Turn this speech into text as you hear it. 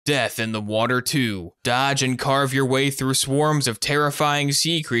Death in the water 2. Dodge and carve your way through swarms of terrifying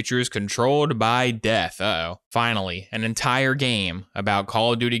sea creatures controlled by death. Uh-oh. Finally, an entire game about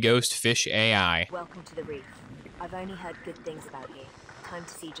Call of Duty Ghost Fish AI. Welcome to the reef. I've only heard good things about you. Time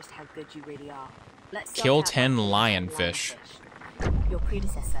to see just how good you really are. Let's kill 10 lionfish. Your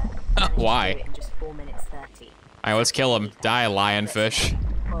predecessor why? To do it in just 4 minutes 30. Alright, let's kill him. Die, lionfish.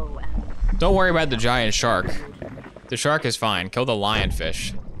 Oh, Don't worry about the giant shark. The shark is fine. Kill the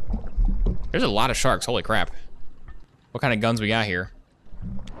lionfish. There's a lot of sharks. Holy crap. What kind of guns we got here?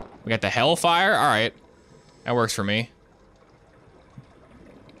 We got the Hellfire? Alright. That works for me.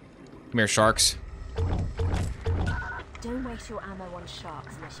 Come here, sharks. Don't waste your ammo on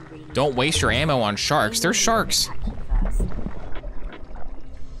sharks unless you really Don't waste your ammo on sharks. They're sharks.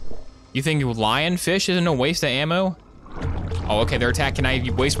 You think lionfish isn't a waste of ammo? Oh, okay, they're attacking. Can I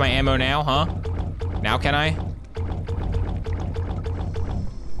waste my ammo now, huh? Now can I?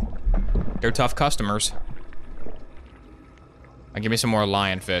 They're tough customers. Give me some more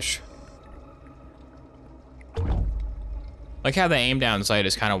lionfish. Like how the aim down sight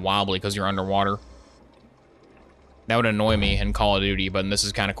is kind of wobbly because you're underwater. That would annoy me in Call of Duty, but this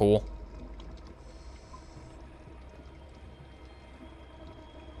is kind of cool.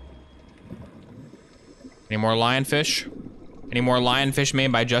 Any more lionfish? Any more lionfish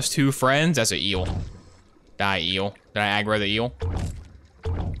made by just 2 friends? That's an eel. Die, eel. Did I aggro the eel?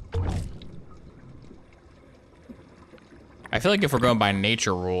 I feel like if we're going by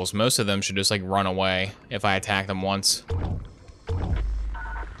nature rules, most of them should just like run away if I attack them once.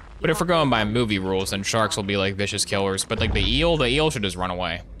 But if we're going by movie rules, then sharks will be like vicious killers. But like the eel should just run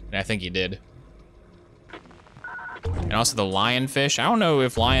away. And I think he did. And also the lionfish. I don't know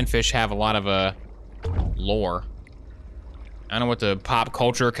if lionfish have a lot of lore. I don't know what the pop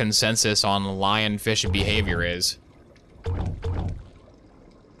culture consensus on lionfish behavior is.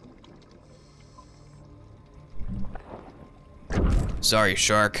 Sorry,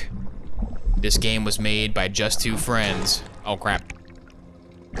 shark. This game was made by just 2 friends. Oh, crap.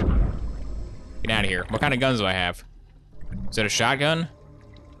 Get out of here. What kind of guns do I have? Is that a shotgun?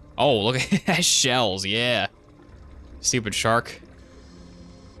 Oh, look at that. Shells, yeah. Stupid shark.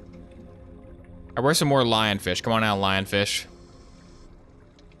 Alright, where's some more lionfish? Come on out, lionfish.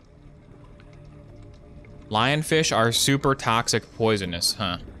 Lionfish are super toxic poisonous,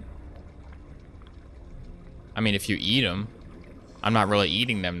 huh? I mean, if you eat them. I'm not really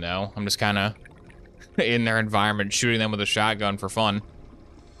eating them, though. I'm just kind of in their environment, shooting them with a shotgun for fun.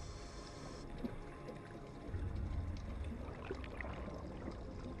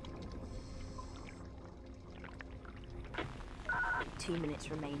 Two minutes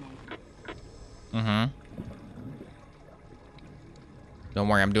remaining. Mm-hmm. Don't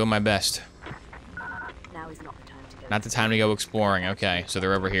worry, I'm doing my best. Now is not the time to go. Not the time to go exploring. Okay, so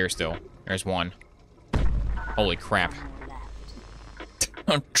they're over here still. There's one. Holy crap.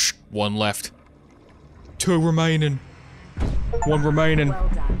 1 left. 2 remaining. 1 remaining. Well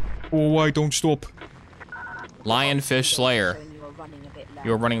done. Oh, wait, don't stop. Lionfish Slayer.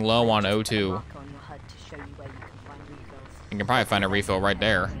 You're running low on O2. You can probably find a refill right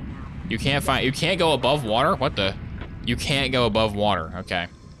there. You can't go above water? What the? You can't go above water. Okay.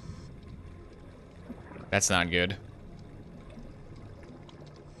 That's not good.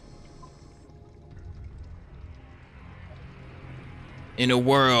 In a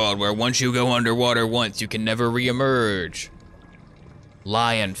world where once you go underwater once, you can never reemerge.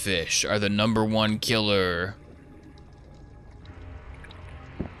 Lionfish are the #1 killer.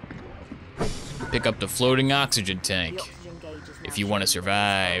 Pick up the floating oxygen tank if you want to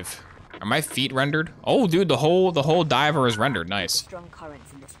survive. Are my feet rendered? Oh, dude, the whole diver is rendered. Nice. Strong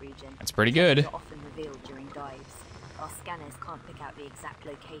currents in this region. That's pretty good. Are often revealed during dives. Our scanners can't pick out the exact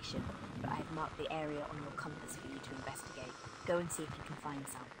location, but I have marked the area on your compass for you to investigate. Go and see if you can find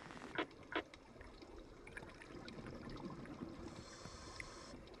some.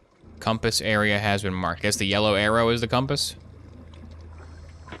 Compass area has been marked. Guess the yellow arrow is the compass?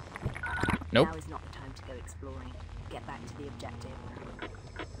 Nope. Now is not the time to go exploring. Get back to the objective.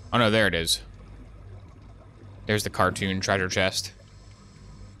 Oh no, there it is. There's the cartoon treasure chest.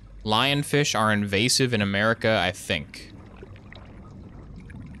 Lionfish are invasive in America, I think.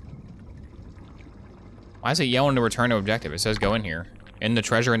 Why is it yelling to return to objective? It says go in here. In the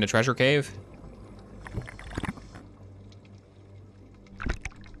treasure cave?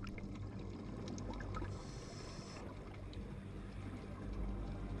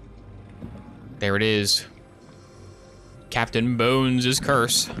 There it is. Captain Bones'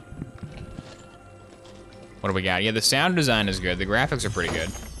 curse. What do we got? Yeah, the sound design is good. The graphics are pretty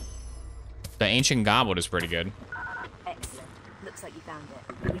good. The ancient goblet is pretty good. Excellent. Looks like you found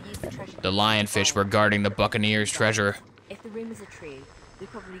it. We use the treasure. The lionfish were guarding the Buccaneers' treasure. If the rumors are true, we're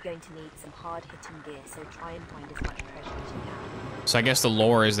probably going to need some hard-hitting gear, so try and find as much treasure as you can. So I guess the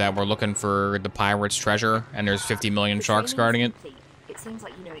lore is that we're looking for the pirates' treasure, and there's 50 million sharks guarding it. It seems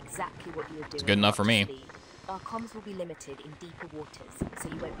like you know exactly what you're doing. It's good enough for me. Our comms will be limited in deeper waters, so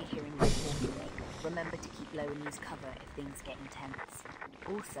you won't be hearing us walking. Remember to keep low and use cover if things get intense.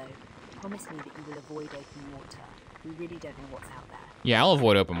 Also, promise me that you will avoid open water. We really don't know what's out there. Yeah, I'll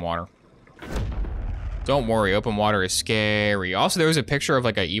avoid open water. Don't worry, open water is scary. Also, there was a picture of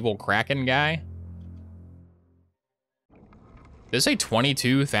like an evil Kraken guy. Did it say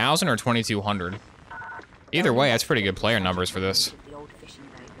 22,000 or 2,200? Either way, that's pretty good player numbers for this. The old fishing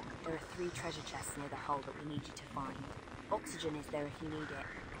boat. There are 3 treasure chests near the hull that we need you to find. Oxygen is there if you need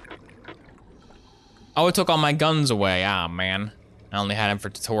it. Oh, it took all my guns away. Ah, man. I only had them for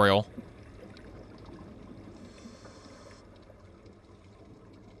tutorial.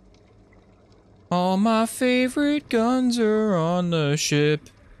 All my favorite guns are on the ship.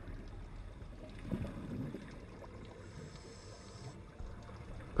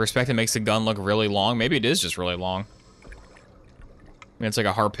 Perspective makes the gun look really long. Maybe it is just really long. I mean, it's like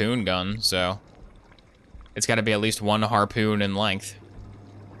a harpoon gun, so it's got to be at least 1 harpoon in length.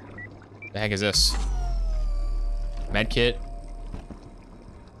 The heck is this? Medkit.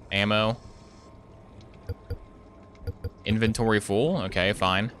 Ammo. Inventory full? Okay,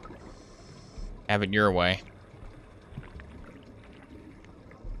 fine. Have it your way.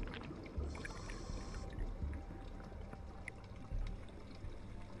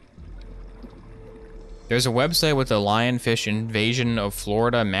 There's a website with the lionfish invasion of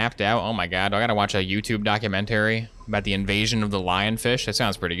Florida mapped out. Oh my god, I gotta watch a YouTube documentary about the invasion of the lionfish. That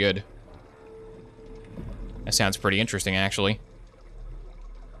sounds pretty good. That sounds pretty interesting, actually.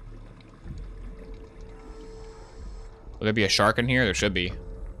 Will there be a shark in here? There should be.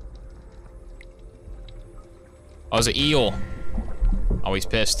 Oh, it's an eel. Oh, he's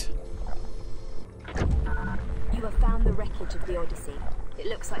pissed. You have found the wreckage of the Odyssey. It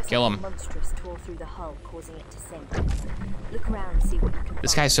looks like Kill something him. monstrous tore through the hull, causing it to sink. Look around and see what you can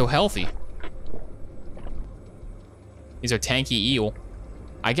This find. guy's so healthy. He's a tanky eel.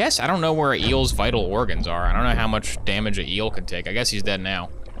 I guess I don't know where an eel's vital organs are. I don't know how much damage an eel could take. I guess he's dead now.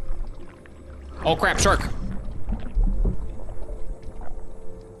 Oh crap, shark!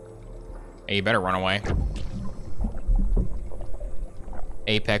 Hey, you better run away.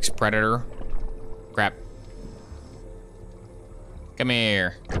 Apex predator. Crap. Come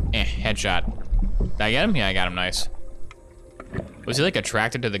here. Headshot. Did I get him? Yeah, I got him. Nice. Was he like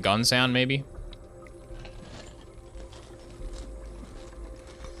attracted to the gun sound, maybe?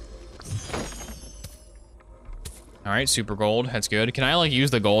 All right, super gold. That's good. Can I like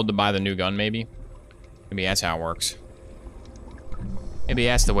use the gold to buy the new gun, maybe? Maybe that's how it works. Maybe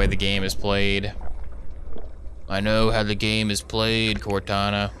that's the way the game is played. I know how the game is played,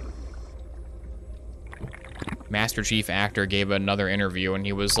 Cortana. Master Chief actor gave another interview and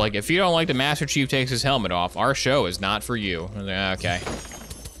he was like, if you don't like the Master Chief takes his helmet off, our show is not for you. I was like, okay.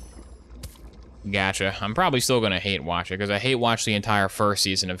 Gotcha. I'm probably still gonna hate watch it because I hate watch the entire first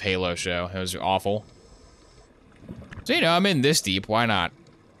season of Halo show. It was awful. So, you know, I'm in this deep. Why not?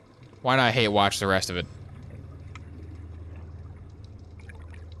 Why not hate watch the rest of it?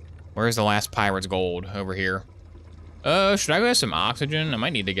 Where's the last pirate's gold? Over here. Should I get some oxygen? I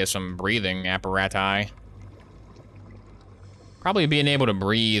might need to get some breathing apparati. Probably being able to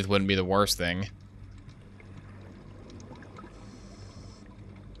breathe wouldn't be the worst thing.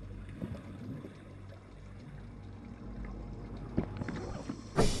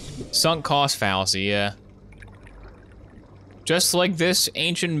 Sunk cost fallacy, yeah. Just like this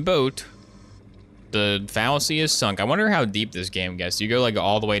ancient boat, the fallacy is sunk. I wonder how deep this game gets. Do you go like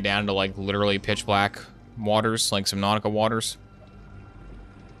all the way down to like literally pitch black waters, like Subnautica waters?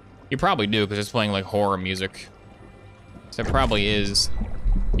 You probably do because it's playing like horror music. So it probably is.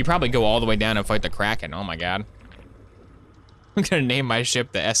 You probably go all the way down and fight the Kraken. Oh my god. I'm gonna name my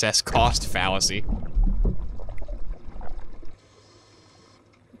ship the SS Cost Fallacy.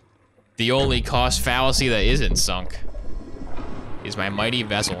 The only cost fallacy that isn't sunk is my mighty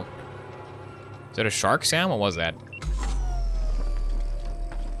vessel. Is that a shark sound? What was that?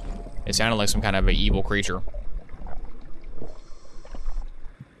 It sounded like some kind of an evil creature.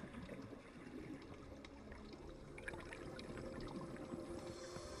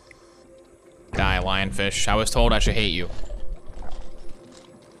 Die, lionfish. I was told I should hate you.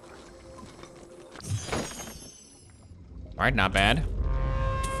 Alright, not bad.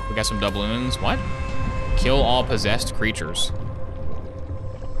 We got some doubloons. What? Kill all possessed creatures.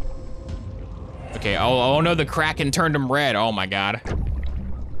 Okay, oh no, the Kraken turned him red. Oh my god.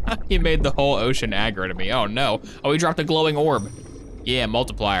 He made the whole ocean aggro to me. Oh no. Oh, he dropped a glowing orb. Yeah,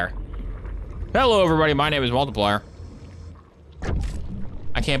 multiplier. Hello everybody, my name is Multiplier.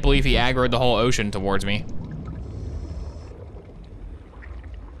 I can't believe he aggroed the whole ocean towards me.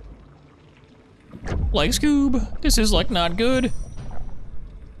 Like Scoob, this is like not good.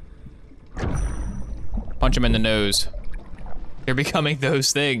 Punch him in the nose. They're becoming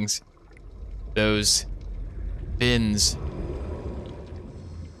those things. Those bins.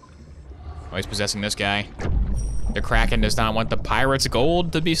 Oh, he's possessing this guy. The Kraken does not want the pirate's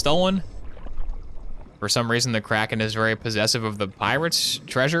gold to be stolen. For some reason, the Kraken is very possessive of the pirate's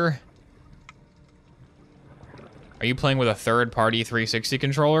treasure. Are you playing with a third-party 360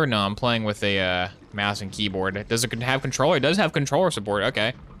 controller? No, I'm playing with a mouse and keyboard. Does it have controller? It does have controller support,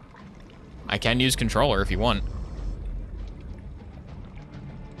 okay. I can use controller if you want.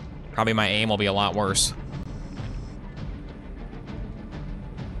 Probably my aim will be a lot worse.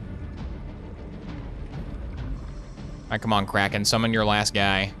 All right, come on, Kraken, summon your last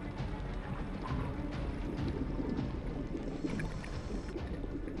guy.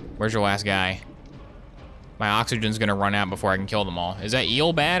 Where's your last guy? My oxygen's gonna run out before I can kill them all. Is that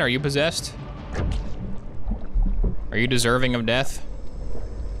eel bad? Are you possessed? Are you deserving of death?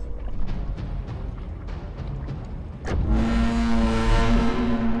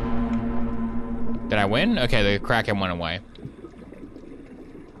 Did I win? Okay, the Kraken went away.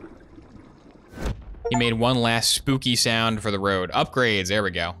 He made one last spooky sound for the road. Upgrades, there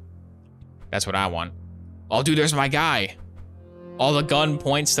we go. That's what I want. Oh, dude, there's my guy. All the gun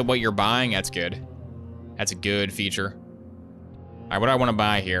points to what you're buying, that's good. That's a good feature. All right, what do I want to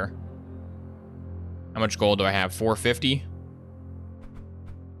buy here? How much gold do I have? 450?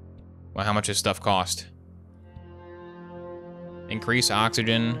 Well, how much does stuff cost? Increase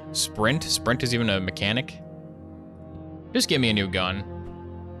oxygen. Sprint? Sprint is even a mechanic? Just give me a new gun.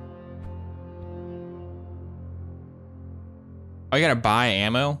 Oh, you gotta buy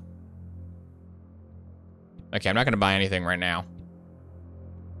ammo? Okay, I'm not gonna buy anything right now.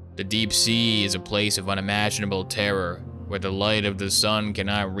 The deep sea is a place of unimaginable terror, where the light of the sun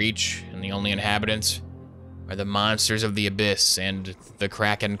cannot reach, and the only inhabitants are the monsters of the abyss and the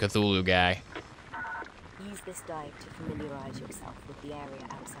Kraken Cthulhu guy. Use this dive to familiarize yourself with the area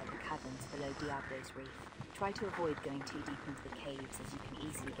outside the caverns below Diablo's Reef. Try to avoid going too deep into the caves, as you can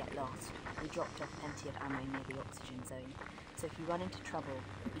easily get lost. We dropped off plenty of ammo near the oxygen zone, so if you run into trouble,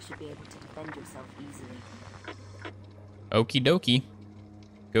 you should be able to defend yourself easily. Okie dokie.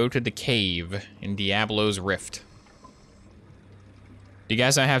 Go to the cave in Diablo's Rift. Do you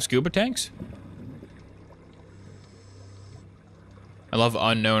guys not have scuba tanks? I love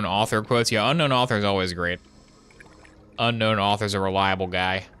unknown author quotes. Yeah, unknown author is always great. Unknown author's a reliable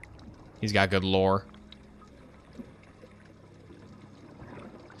guy. He's got good lore.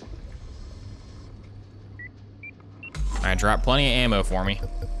 Alright, drop plenty of ammo for me.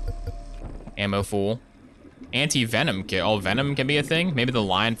 Ammo full. Anti-venom kit. Oh, venom can be a thing? Maybe the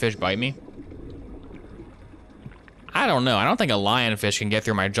lionfish bite me? I don't know. I don't think a lionfish can get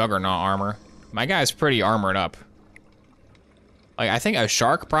through my juggernaut armor. My guy's pretty armored up. Like, I think a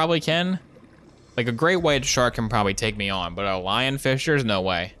shark probably can. Like, a great white shark can probably take me on, but a lionfish, there's no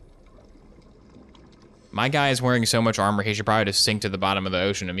way. My guy is wearing so much armor, he should probably just sink to the bottom of the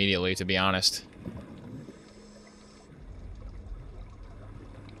ocean immediately, to be honest.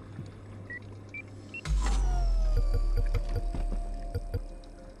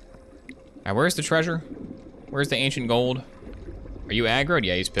 Now, where's the treasure? Where's the ancient gold? Are you aggroed?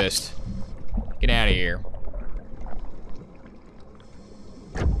 Yeah, he's pissed. Get out of here.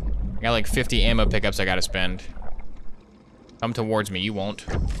 I got like 50 ammo pickups I gotta spend. Come towards me, you won't.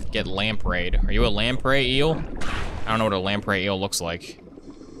 Get lampreyed. Are you a lamprey eel? I don't know what a lamprey eel looks like.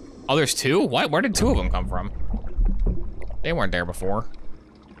 Oh, there's two? What? Where did two of them come from? They weren't there before.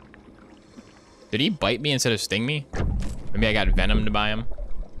 Did he bite me instead of sting me? Maybe I got venom to buy him.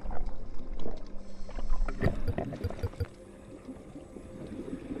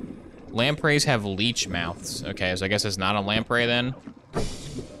 Lampreys have leech mouths. Okay, so I guess it's not a lamprey then?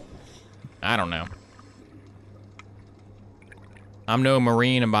 I don't know. I'm no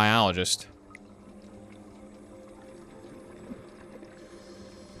marine and biologist.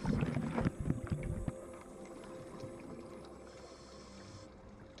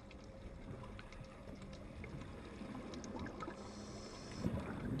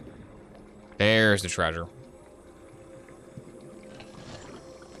 There's the treasure.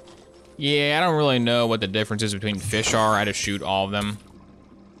 Yeah, I don't really know what the differences between fish are. I just shoot all of them.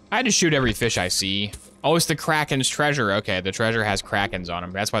 I just shoot every fish I see. Oh, it's the Kraken's treasure. Okay, the treasure has Krakens on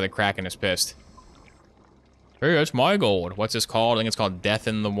him. That's why the Kraken is pissed. Hey, that's my gold. What's this called? I think it's called Death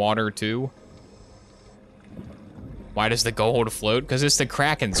in the Water 2. Why does the gold float? Because it's the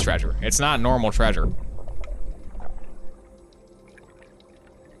Kraken's treasure. It's not normal treasure.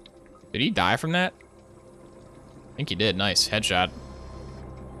 Did he die from that? I think he did. Nice. Headshot.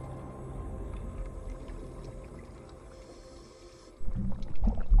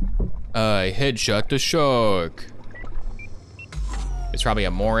 I headshot the shark. It's probably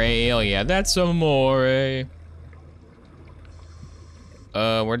a moray ale. Yeah, that's a moray.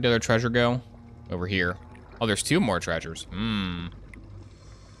 Where'd the other treasure go? Over here. Oh, there's 2 more treasures. I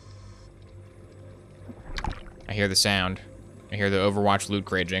hear the sound. I hear the Overwatch loot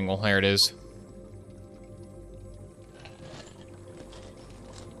crate jingle. There it is.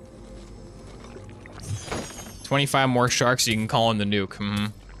 $25 more sharks you can call in the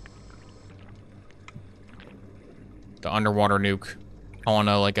nuke. The underwater nuke. I want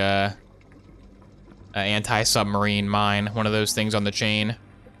to like a anti-submarine mine. One of those things on the chain.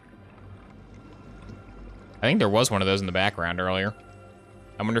 I think there was one of those in the background earlier.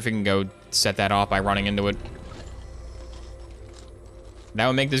 I wonder if we can go set that off by running into it. That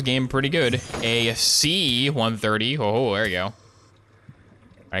would make this game pretty good. A C-130. Oh, there you go.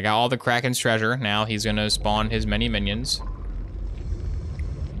 I got all the Kraken's treasure. Now he's gonna spawn his many minions.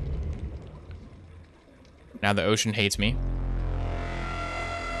 Now the ocean hates me.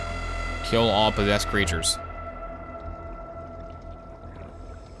 Kill all possessed creatures.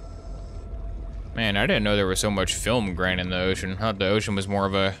 Man, I didn't know there was so much film grain in the ocean. I thought the ocean was more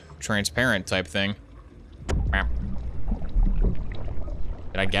of a transparent type thing.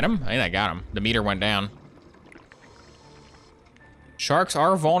 Did I get him? I think I got him. The meter went down. Sharks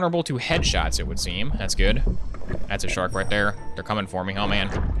are vulnerable to headshots, it would seem. That's good. That's a shark right there. They're coming for me. Oh,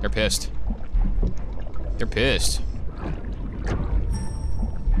 man. They're pissed. They're pissed.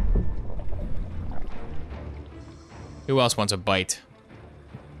 Who else wants a bite?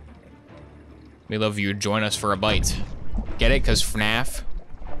 We love you. Join us for a bite. Get it? Because FNAF?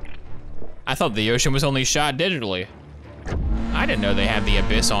 I thought the ocean was only shot digitally. I didn't know they had the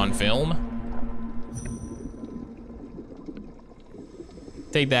abyss on film.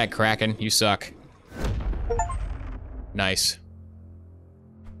 Take that, Kraken. You suck. Nice.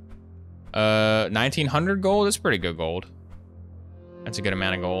 1900 gold? That's pretty good gold. That's a good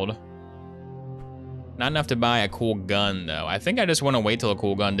amount of gold. Not enough to buy a cool gun, though. I think I just want to wait till a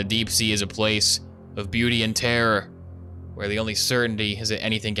cool gun. The deep sea is a place of beauty and terror, where the only certainty is that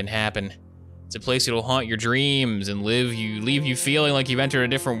anything can happen. It's a place that'll haunt your dreams and leave you feeling like you've entered a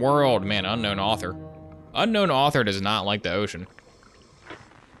different world. Man, unknown author. Unknown author does not like the ocean.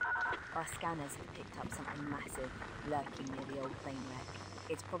 Our scanners have picked up something massive lurking near the old plane wreck.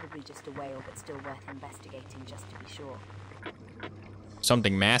 It's probably just a whale, but still worth investigating just to be sure.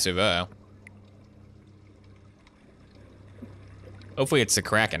 Something massive, Hopefully it's the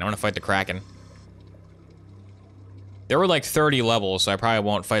Kraken. I want to fight the Kraken. There were like 30 levels, so I probably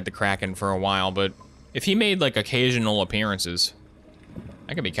won't fight the Kraken for a while, but if he made like occasional appearances,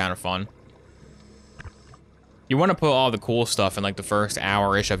 that could be kind of fun. You want to put all the cool stuff in like the first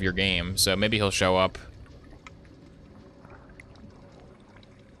hour-ish of your game, so maybe he'll show up.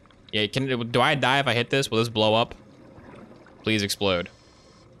 Yeah, do I die if I hit this? Will this blow up? Please explode.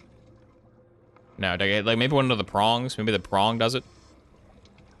 No, do I get, like maybe one of the prongs? Maybe the prong does it?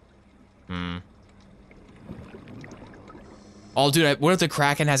 Oh, dude, what if the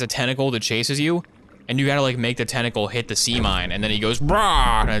Kraken has a tentacle that chases you? And you gotta, like, make the tentacle hit the sea mine, and then he goes,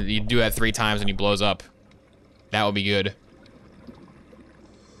 brah! And you do that 3 times and he blows up. That would be good.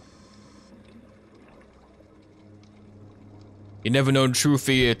 You never know true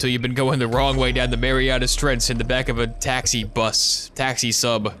fear till you've been going the wrong way down the Mariana Trench in the back of a taxi bus. Taxi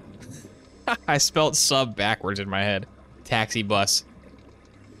sub. I spelt sub backwards in my head. Taxi bus.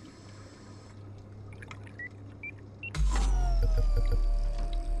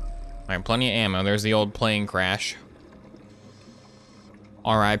 Alright, plenty of ammo. There's the old plane crash.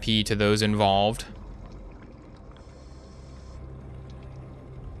 RIP to those involved.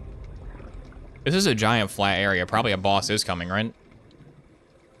 This is a giant flat area. Probably a boss is coming, right?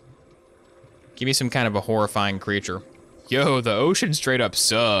 Give me some kind of a horrifying creature. Yo, the ocean straight up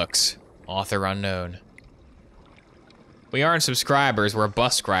sucks. Author unknown. We aren't subscribers, we're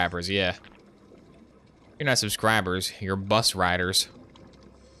bus scribers, yeah. You're not subscribers, you're bus riders.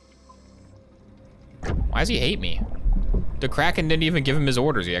 Why does he hate me? The Kraken didn't even give him his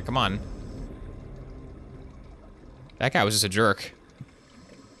orders yet, come on. That guy was just a jerk.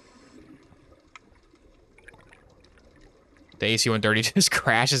 The AC-130 just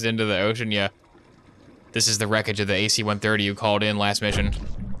crashes into the ocean, yeah. This is the wreckage of the AC-130 you called in last mission.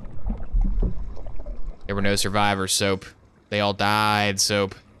 There were no survivors, Soap. They all died,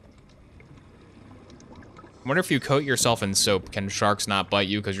 Soap. I wonder if you coat yourself in soap, can sharks not bite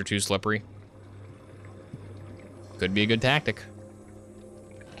you because you're too slippery? Could be a good tactic.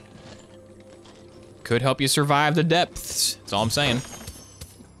 Could help you survive the depths. That's all I'm saying.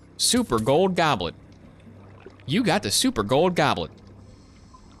 Super gold goblet. You got the super gold goblet.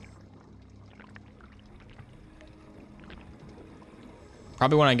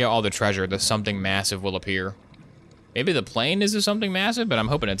 Probably when I get all the treasure, the something massive will appear. Maybe the plane is the something massive, but I'm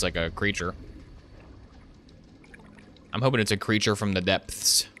hoping it's like a creature. I'm hoping it's a creature from the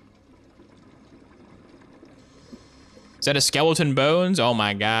depths. Is that a skeleton bones? Oh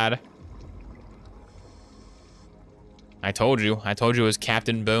my god. I told you it was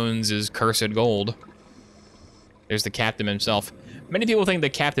Captain Bones' cursed gold. There's the captain himself. Many people think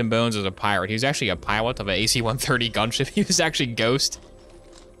that Captain Bones is a pirate. He's actually a pilot of an AC-130 gunship. He was actually Ghost.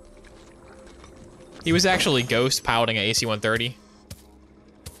 He was actually Ghost piloting an AC-130.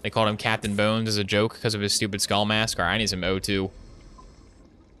 They called him Captain Bones as a joke because of his stupid skull mask. All right, I need some O2.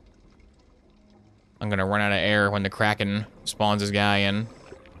 I'm gonna run out of air when the Kraken spawns his guy in.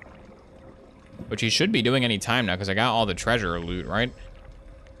 Which he should be doing any time now because I got all the treasure loot, right?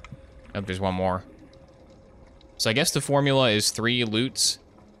 Oh, there's one more. So I guess the formula is 3 loots,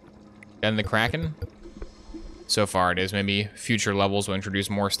 then the Kraken. So far it is. Maybe future levels will introduce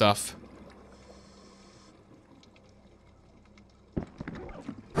more stuff.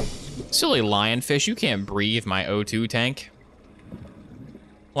 Silly lionfish, you can't breathe my O2 tank.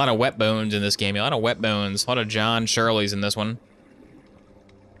 A lot of wet bones in this game. A lot of wet bones. A lot of John Shirleys in this one.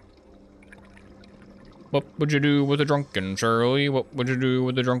 What would you do with a drunken Shirley? What would you do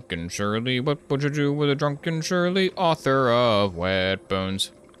with a drunken Shirley? What would you do with a drunken Shirley? Author of Wet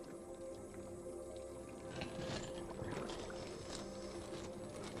Bones.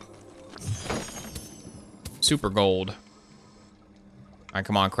 Super gold. Alright,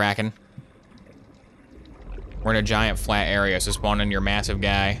 come on, Kraken. We're in a giant flat area, so spawn in your massive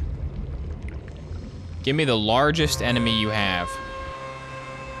guy. Give me the largest enemy you have.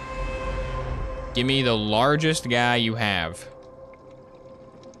 Give me the largest guy you have.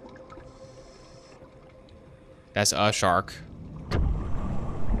 That's a shark.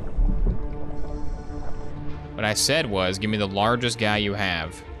 What I said was, give me the largest guy you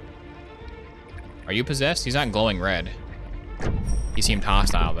have. Are you possessed? He's not glowing red. He seemed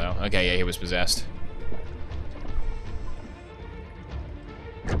hostile, though. Okay, yeah, he was possessed.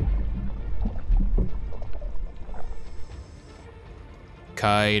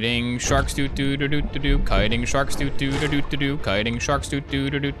 Kiting sharks do do do do do do. Kiting sharks do do do do do do. Kiting sharks do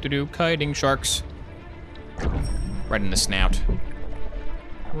do do do do do. Kiting sharks. Right in the snout.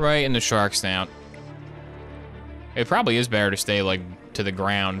 Right in the shark snout. It probably is better to stay like to the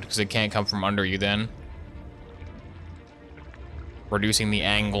ground because it can't come from under you then. Reducing the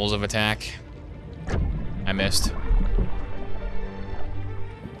angles of attack. I missed.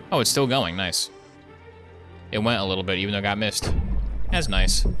 Oh, it's still going. Nice. It went a little bit even though it got missed. That's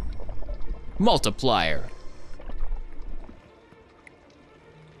nice. Multiplier.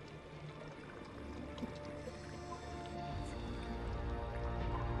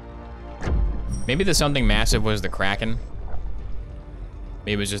 Maybe the something massive was the Kraken.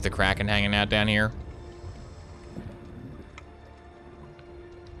 Maybe it was just the Kraken hanging out down here.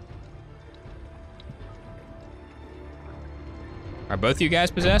 Are both you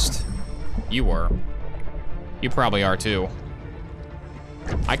guys possessed? You were. You probably are too.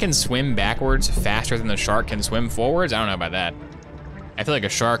 I can swim backwards faster than the shark can swim forwards? I don't know about that. I feel like a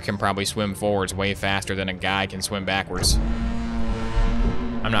shark can probably swim forwards way faster than a guy can swim backwards.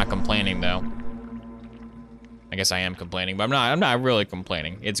 I'm not complaining though. I guess I am complaining, but I'm not really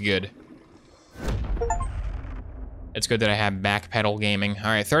complaining. It's good. It's good that I have backpedal gaming. All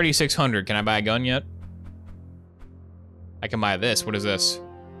right, 3,600. Can I buy a gun yet? I can buy this. What is this?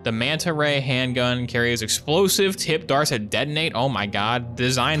 The Manta Ray handgun carries explosive tip darts that detonate. Oh my god.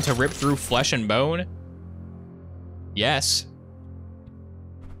 Designed to rip through flesh and bone? Yes.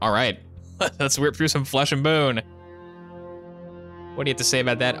 All right. Let's rip through some flesh and bone. What do you have to say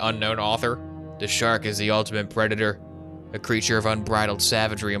about that, unknown author? The shark is the ultimate predator. A creature of unbridled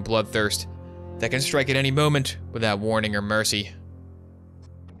savagery and bloodthirst that can strike at any moment without warning or mercy.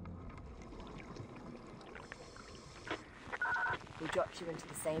 We dropped you into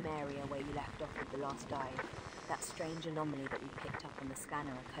the same area where you left off with the last dive. That strange anomaly that we picked up on the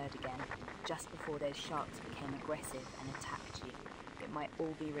scanner occurred again, just before those sharks became aggressive and attacked you. It might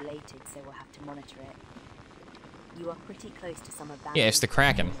all be related, so we'll have to monitor it. You are pretty close to some abandoned... Yeah, it's the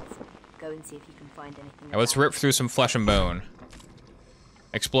Kraken. Go and see if you can find anything. Now let's rip through some flesh and bone.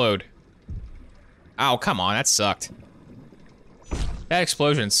 Explode. Oh, come on, that sucked. That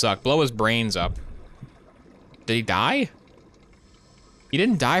explosion sucked. Blow his brains up. Did he die? He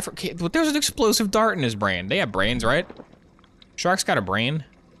didn't die for, there's an explosive dart in his brain. They have brains, right? Shark's got a brain.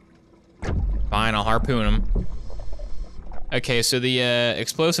 Fine, I'll harpoon him. Okay, so the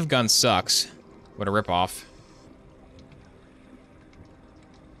explosive gun sucks. What a ripoff.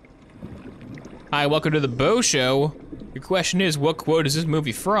 Hi, welcome to the Bo Show. Your question is, what quote is this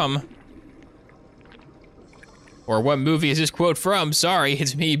movie from? Or what movie is this quote from? Sorry,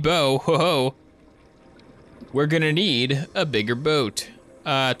 it's me, Bo. Ho ho. We're gonna need a bigger boat.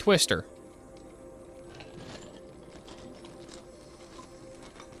 Twister.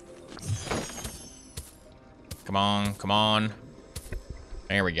 Come on, come on.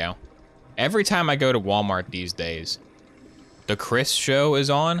 There we go. Every time I go to Walmart these days, the Chris show is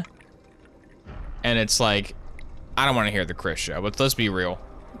on. And it's like, I don't want to hear the Chris show, but let's be real.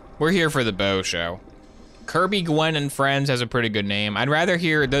 We're here for the Bo Show. Kirby, Gwen, and Friends has a pretty good name. I'd rather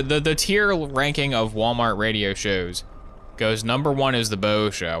hear, the tier ranking of Walmart radio shows goes, #1 is the Bo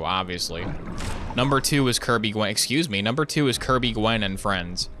Show, obviously. #2 is Kirby, Gwen, excuse me, #2 is Kirby, Gwen, and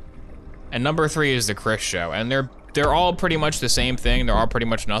Friends. And #3 is the Chris Show. And they're all pretty much the same thing. They're all pretty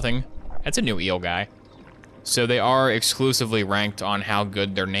much nothing. That's a new eel guy. So they are exclusively ranked on how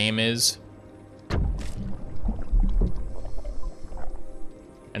good their name is.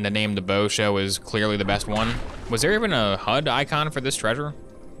 And the name The Bo Show is clearly the best one. Was there even a HUD icon for this treasure?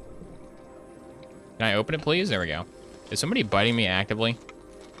 Can I open it, please? There we go. Is somebody biting me actively?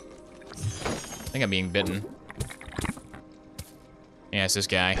 I think I'm being bitten. Yeah, it's this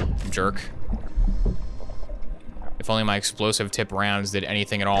guy. Jerk. If only my explosive tip rounds did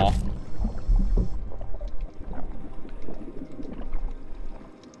anything at all.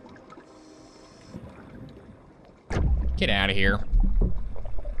 Get out of here.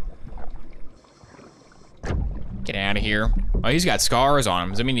 Get out of here. Oh, he's got scars on him.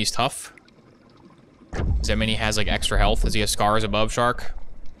 Does that mean he's tough? Does that mean he has like extra health? Does he have scars above Shark?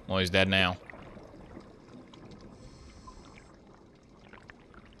 Well, he's dead now.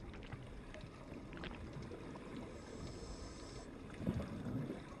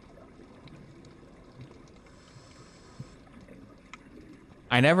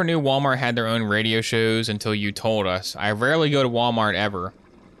 I never knew Walmart had their own radio shows until you told us. I rarely go to Walmart ever.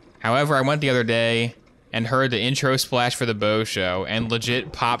 However, I went the other day and heard the intro splash for the Bo Show and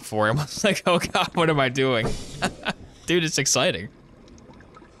legit popped for him. I was like, oh God, what am I doing? Dude, it's exciting.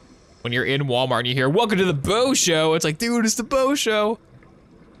 When you're in Walmart and you hear, welcome to the Bo Show, it's like, dude, it's the Bo Show.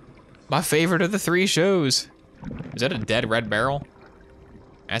 My favorite of the 3 shows. Is that a dead red barrel?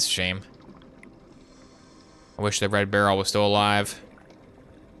 That's a shame. I wish the red barrel was still alive.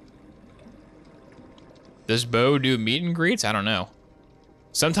 Does Bo do meet and greets? I don't know.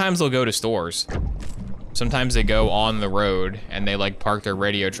 Sometimes they'll go to stores. Sometimes they go on the road and they like park their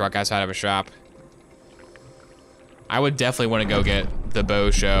radio truck outside of a shop. I would definitely want to go get the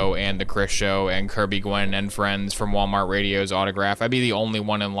Bo Show and the Chris Show and Kirby, Gwen, and Friends from Walmart Radio's autograph. I'd be the only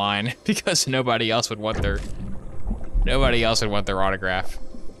one in line because nobody else would want their autograph.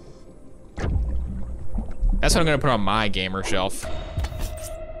 That's what I'm gonna put on my gamer shelf.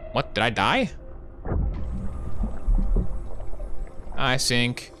 What, did I die? I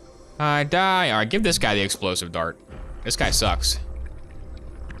sink, I die. All right, give this guy the explosive dart. This guy sucks.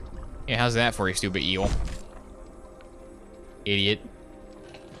 Yeah, how's that for you, stupid eel? Idiot.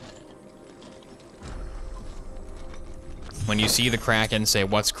 When you see the Kraken, say,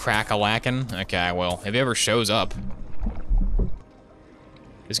 what's crack-a-lackin'? Okay, I will. If he ever shows up.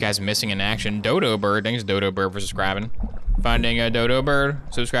 This guy's missing in action. Dodo Bird, thanks Dodo Bird for subscribing. Finding a Dodo Bird,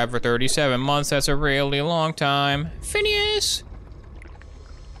 subscribe for 37 months, that's a really long time. Phineas!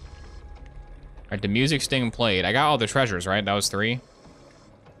 Alright, the music sting played. I got all the treasures, right? That was 3.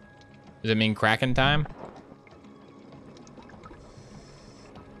 Does it mean Kraken time?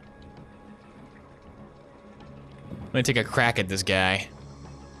 Let me take a crack at this guy.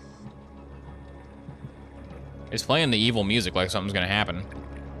 He's playing the evil music like something's gonna happen.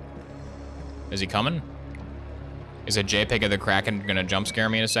 Is he coming? Is a JPEG of the Kraken gonna jump scare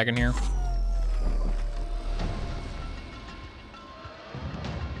me in a second here?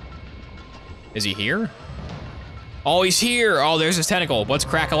 Is he here? Oh, he's here! Oh, there's his tentacle. What's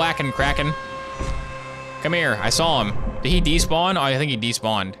crack-a-lackin', Kraken? Come here, I saw him. Did he despawn? Oh, I think he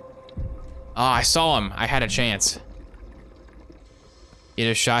despawned. Oh, I saw him. I had a chance. He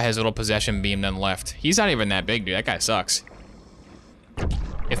just shot his little possession beam, then left. He's not even that big, dude. That guy sucks.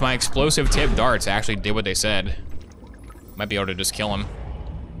 If my explosive tip darts actually did what they said, might be able to just kill him.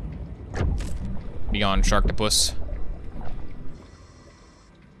 Beyond Sharktopus.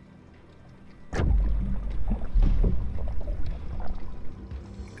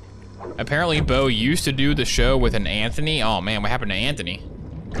 Apparently, Bo used to do the show with an Anthony. Oh man, what happened to Anthony?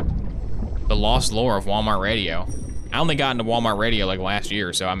 The lost lore of Walmart Radio. I only got into Walmart Radio like last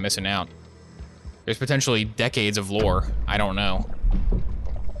year, so I'm missing out. There's potentially decades of lore. I don't know.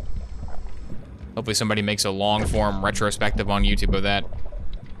 Hopefully somebody makes a long-form retrospective on YouTube of that.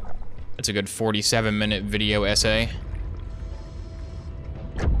 That's a good 47-minute video essay.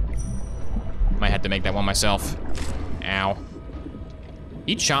 Might have to make that one myself. Ow.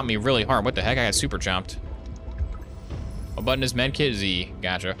 He chomped me really hard. What the heck? I got super chomped. What button is medkit? Z.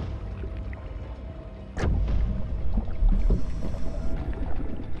 Gotcha.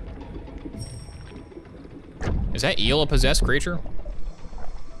 Is that eel a possessed creature?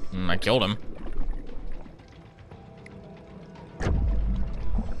 I killed him.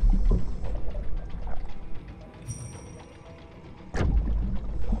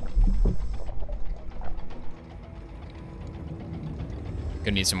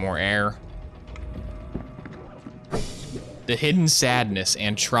 Gonna need some more air. The hidden sadness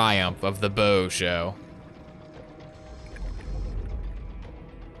and triumph of the Bo show.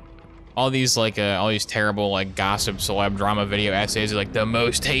 All these like all these terrible like gossip celeb drama video essays are like the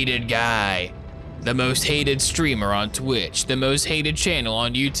most hated guy, the most hated streamer on Twitch, the most hated channel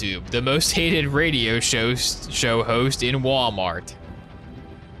on YouTube, the most hated radio show host in Walmart.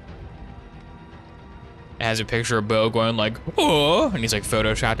 It has a picture of Bo going like, oh, and he's like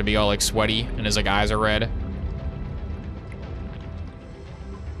photoshopped to be all like sweaty and his like eyes are red.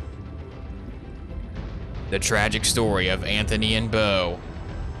 The tragic story of Anthony and Bo.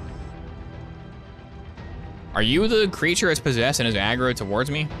 Are you the creature that's possessed and is aggro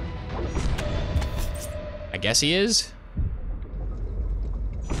towards me? I guess he is.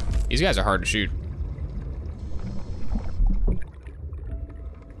 These guys are hard to shoot.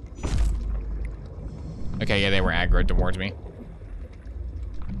 Okay, yeah, they were aggroed towards me.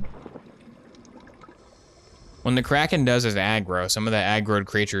 When the Kraken does his aggro, some of the aggroed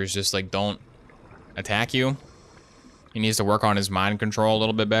creatures just like don't attack you. He needs to work on his mind control a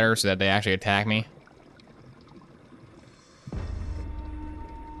little bit better so that they actually attack me.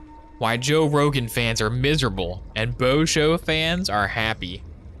 Why Joe Rogan fans are miserable and Bo Show fans are happy.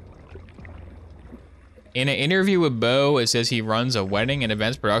 In an interview with Bo, it says he runs a wedding and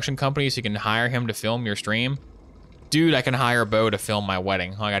events production company so you can hire him to film your stream. Dude, I can hire Bo to film my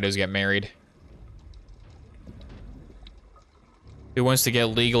wedding. All I gotta do is get married. Who wants to get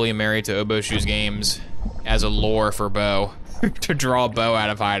legally married to Oboshu's games as a lure for Bo to draw Bo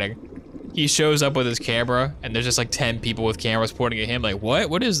out of hiding? He shows up with his camera and there's just like 10 people with cameras pointing at him like, what?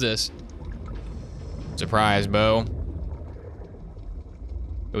 What is this? Surprise, Bo.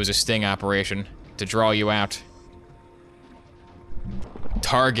 It was a sting operation to draw you out.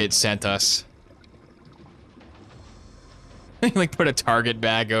 Target sent us. He like put a Target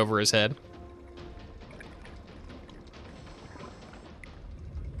bag over his head.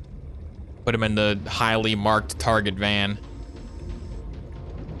 Put him in the highly marked Target van.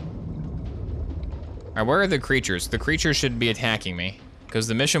 Alright, where are the creatures? The creatures should be attacking me. Because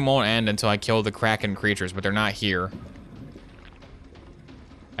the mission won't end until I kill the Kraken creatures, but they're not here.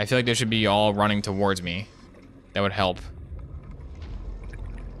 I feel like they should be all running towards me. That would help.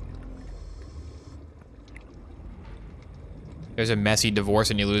 There's a messy divorce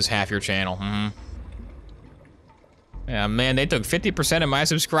and you lose half your channel. Yeah, man, they took 50% of my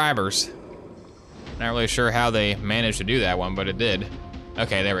subscribers. Not really sure how they managed to do that one, but it did.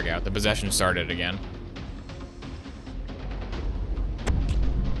 Okay, there we go. The possession started again.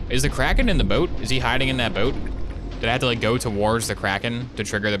 Is the Kraken in the boat? Is he hiding in that boat? Did I have to like go towards the Kraken to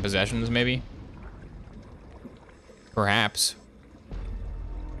trigger the possessions maybe? Perhaps.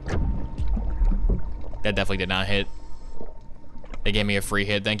 That definitely did not hit. They gave me a free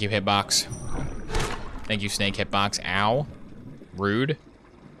hit. Thank you, Hitbox. Thank you, Snake Hitbox. Ow. Rude.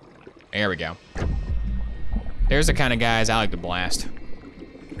 There we go. There's the kind of guys I like to blast.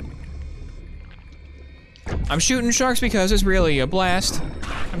 I'm shooting sharks because it's really a blast.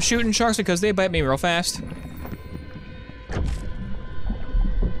 I'm shooting sharks because they bite me real fast.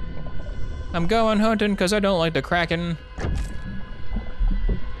 I'm going hunting because I don't like the Kraken.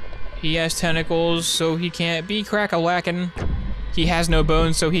 He has tentacles, so he can't be crack-a-lackin'. He has no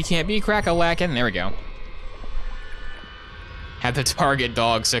bones, so he can't be crack-a-lackin'. There we go. Have the target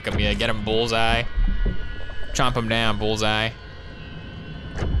dog sick of me. Get him bullseye. Chomp him down, bullseye.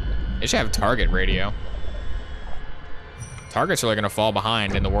 They should have target radio. Targets are like gonna fall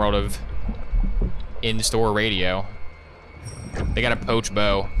behind in the world of in-store radio. They gotta poach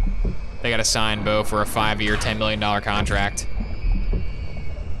Bo. They gotta sign Bo for a 5-year, $10 million contract.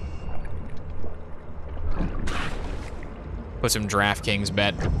 Put some DraftKings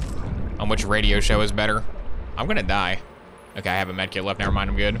bet on which radio show is better. I'm gonna die. Okay, I have a medkit left, never mind,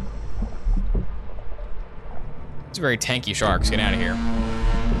 I'm good. It's very tanky sharks, get out of here.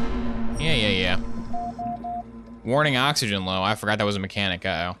 Yeah. Warning, oxygen low. I forgot that was a mechanic,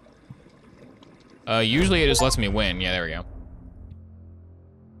 uh-oh. Usually it just lets me win. Yeah, there we go.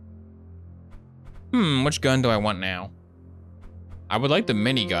 Which gun do I want now? I would like the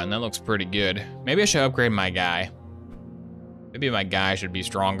minigun, that looks pretty good. Maybe I should upgrade my guy. Maybe my guy should be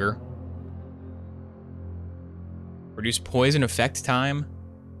stronger. Reduce poison effect time.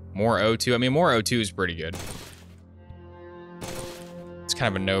 More O2, I mean more O2 is pretty good. It's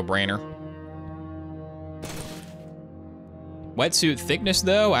kind of a no-brainer. Wetsuit thickness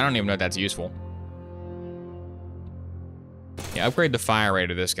though? I don't even know if that's useful. Yeah, upgrade the fire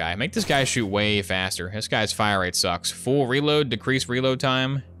rate of this guy. Make this guy shoot way faster. This guy's fire rate sucks. Full reload, decrease reload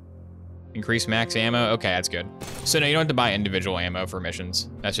time. Increase max ammo, okay, that's good. So no, you don't have to buy individual ammo for missions.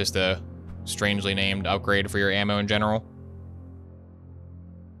 That's just a strangely named upgrade for your ammo in general.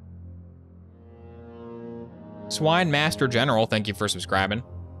 Swine Master General, thank you for subscribing.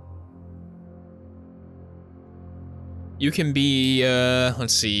 You can be,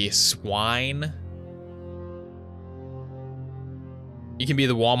 let's see, swine. You can be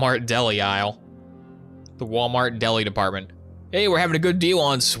the Walmart deli aisle. The Walmart deli department. Hey, we're having a good deal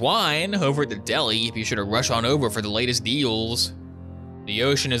on swine over at the deli. Be sure to rush on over for the latest deals. The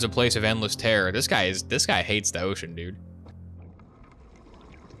ocean is a place of endless terror. This guy hates the ocean, dude.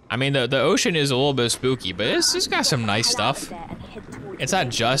 I mean, the ocean is a little bit spooky, but it's got some nice stuff. It's not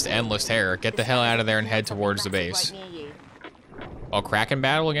just endless terror. Get the hell out of there and head towards the base. Oh, Kraken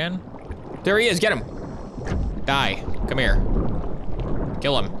battle again? There he is, get him. Die, come here.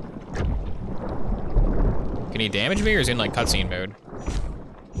 Kill him. Can he damage me or is he in like cutscene mode?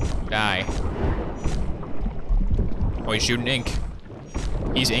 Die. Oh, he's shooting ink.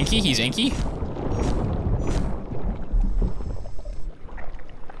 He's inky, he's inky?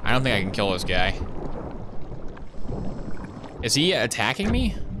 I don't think I can kill this guy. Is he attacking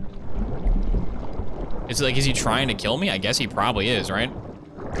me? Is he trying to kill me? I guess he probably is, right?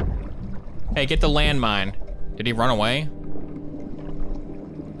 Hey, get the landmine. Did he run away?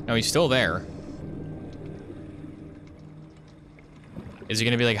 No, he's still there. Is he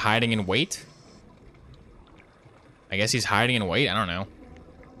gonna be like hiding in wait? I guess he's hiding in wait, I don't know.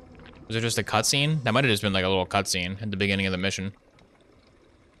 Was it just a cutscene? That might have just been like a little cutscene at the beginning of the mission.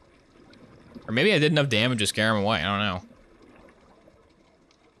 Or maybe I did enough damage to scare him away, I don't know.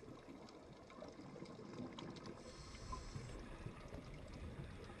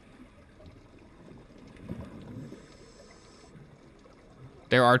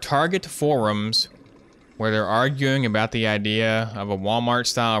 There are Target forums where they're arguing about the idea of a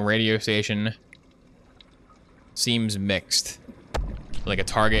Walmart-style radio station. Seems mixed. Like a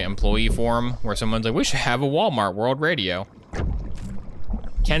Target employee forum where someone's like, we should have a Walmart World Radio.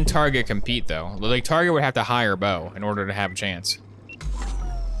 Can Target compete though? Like Target would have to hire Bo in order to have a chance.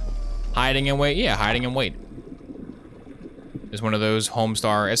 Hiding in wait? Yeah, hiding in wait. It's one of those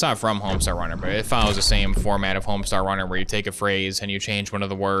Homestar, it's not from Homestar Runner, but it follows the same format of Homestar Runner where you take a phrase and you change one of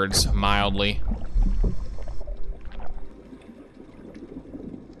the words mildly.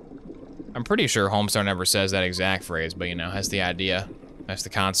 I'm pretty sure Homestar never says that exact phrase, but you know, that's the idea. That's the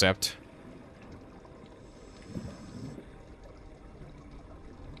concept.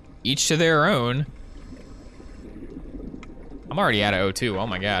 Each to their own. I'm already out of O2, oh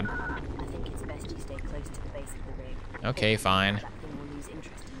my god. I think it's best you stay close to the base of the rig. Okay, fine.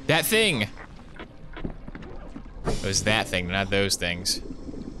 That thing! It was that thing, not those things.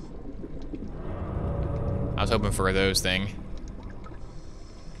 I was hoping for a those thing.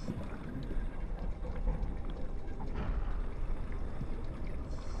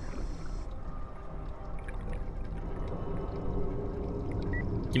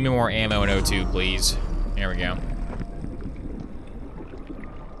 Give me more ammo and O2, please. There we go.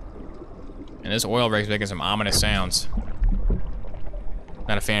 And this oil rig's making some ominous sounds.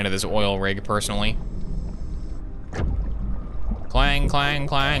 Not a fan of this oil rig, personally. Clang, clang,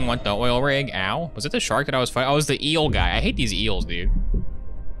 clang, want the oil rig. Ow. Was it the shark that I was fighting? Oh, it was the eel guy. I hate these eels, dude.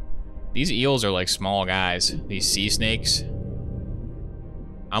 These eels are like small guys. These sea snakes.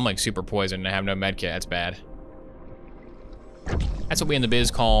 I'm like super poisoned and I have no medkit. That's bad. That's what we in the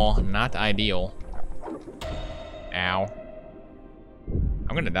biz call not ideal. Ow.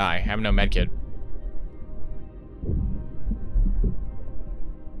 I'm gonna die. I have no medkit.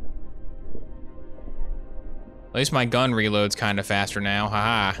 At least my gun reloads kind of faster now.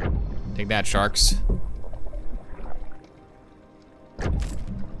 Haha. Take that, sharks.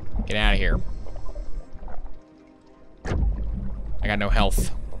 Get out of here. I got no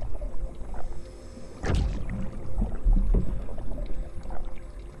health.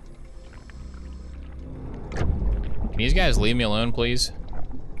 these guys leave me alone, please?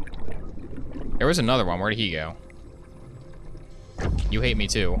 There was another one. Where did he go? You hate me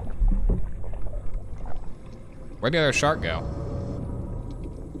too. Where'd the other shark go?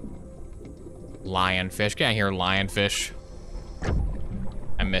 Lionfish. Get out of here, lionfish.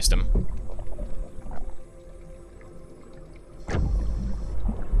 I missed him.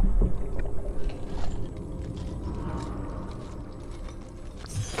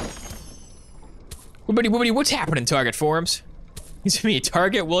 Woobity, what's happening, Target Forums? It's me,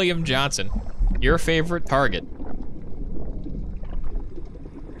 Target William Johnson. Your favorite Target.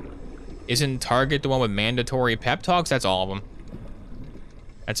 Isn't Target the one with mandatory pep talks? That's all of them.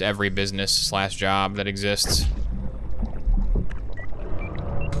 That's every business slash job that exists.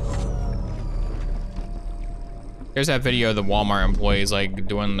 There's that video of the Walmart employees like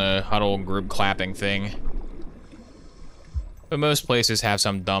doing the huddle group clapping thing. But most places have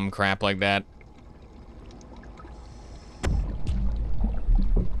some dumb crap like that.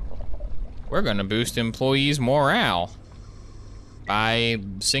 We're gonna boost employees' morale by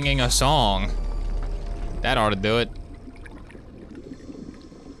singing a song. That ought to do it.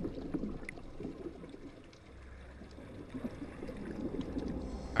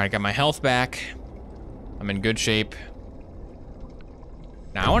 All right, got my health back. I'm in good shape.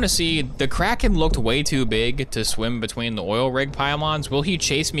 Now I wanna see, the Kraken looked way too big to swim between the oil rig pylons. Will he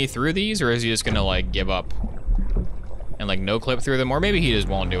chase me through these, or is he just gonna like give up and like no clip through them? Or maybe he just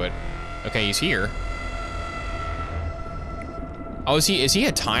won't do it. Okay, he's here. Oh, is he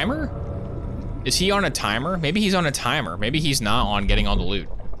a timer? Is he on a timer? Maybe he's on a timer. Maybe he's not on getting all the loot.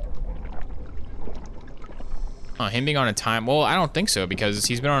 Huh, him being on a time, well, I don't think so, because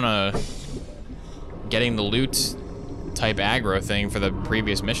he's been on a getting the loot type aggro thing for the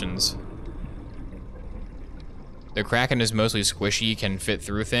previous missions. The Kraken is mostly squishy, can fit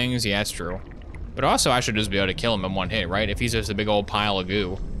through things. Yeah, that's true. But also, I should just be able to kill him in one hit, right? If he's just a big old pile of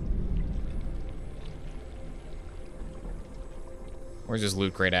goo. Where's this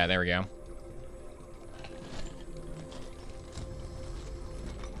loot crate at? There we go.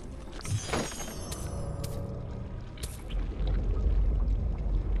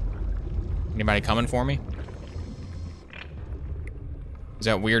 Anybody coming for me? Is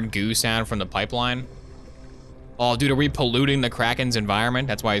that weird goo sound from the pipeline? Oh, dude, are we polluting the Kraken's environment?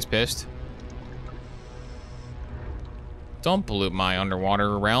 That's why he's pissed. Don't pollute my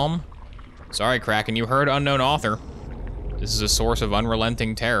underwater realm. Sorry, Kraken, you heard unknown author. This is a source of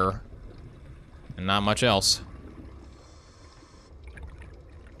unrelenting terror. And not much else.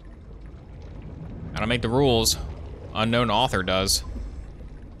 I don't make the rules. Unknown author does.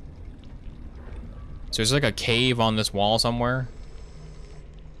 So there's like a cave on this wall somewhere.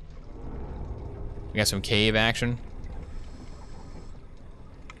 We got some cave action.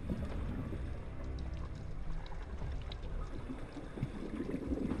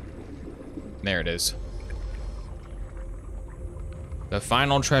 There it is. The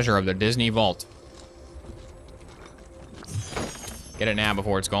final treasure of the Disney Vault. Get it now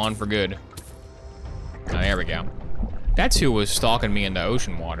before it's gone for good. Oh, there we go. That's who was stalking me in the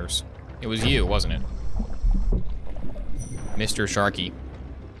ocean waters. It was you, wasn't it? Mr. Sharky.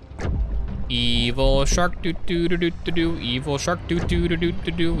 Evil shark doo doo doo doo doo doo. Evil shark doo doo doo doo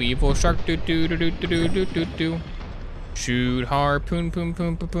doo doo. Evil shark doo doo doo doo doo doo doo doo. Shoot harpoon poon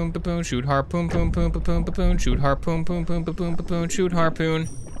poon poon poon poon. Shoot harpoon poon poon poon poon. Shoot harpoon poon poon poon poon. Shoot harpoon.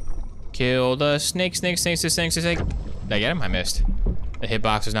 Kill the snake. Did I get him? I missed. The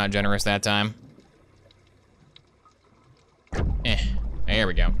hitbox was not generous that time. There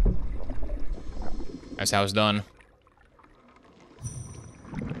we go. That's how it's done.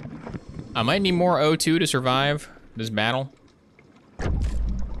 I might need more O2 to survive this battle.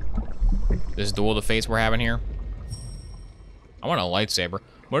 This duel of the fates we're having here. I want a lightsaber.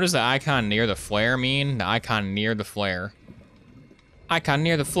 What does the icon near the flare mean? The icon near the flare. Icon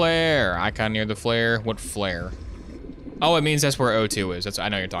near the flare. Icon near the flare. What flare? Oh, it means that's where O2 is. I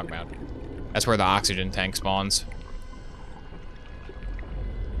know what you're talking about. That's where the oxygen tank spawns.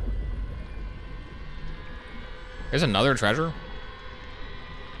 There's another treasure?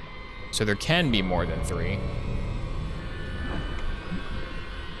 So there can be more than 3.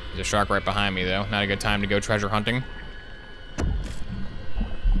 There's a shark right behind me, though. Not a good time to go treasure hunting.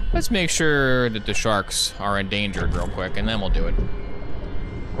 Let's make sure that the sharks are endangered real quick, and then we'll do it.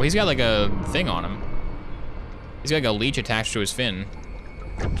 Well, he's got like a thing on him. He's got like a leech attached to his fin.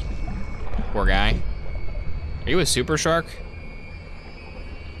 Poor guy. Are you a super shark?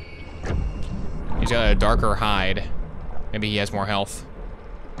 He's got a darker hide. Maybe he has more health.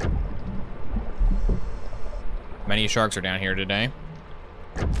 Many sharks are down here today.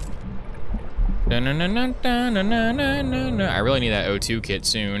 I really need that O2 kit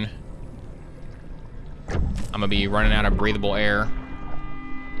soon. I'm gonna be running out of breathable air.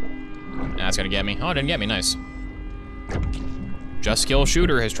 That's gonna get me. Oh, it didn't get me, nice. Just Skill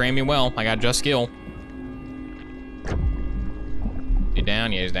Shooter has trained me well. I got Just Skill. He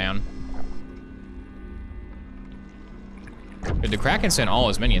down? Yeah, he's down. Dude, the Kraken sent all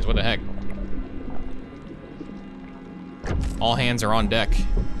his minions, what the heck? All hands are on deck.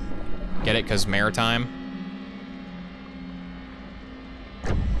 Get it, cause maritime?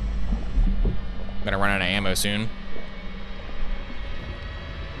 I'm gonna run out of ammo soon.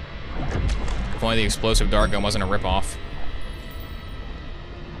 If only the explosive dart gun wasn't a ripoff.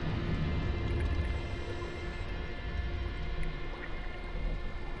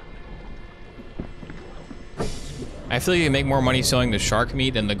 I feel like you can make more money selling the shark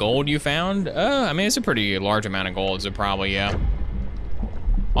meat than the gold you found. I mean, it's a pretty large amount of gold, so probably, yeah.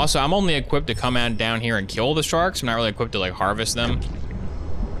 Also, I'm only equipped to come out down here and kill the sharks. I'm not really equipped to, like, harvest them.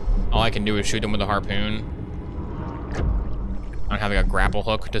 All I can do is shoot them with a harpoon. I don't have, like, a grapple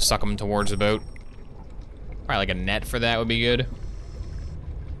hook to suck them towards the boat. Probably, like, a net for that would be good.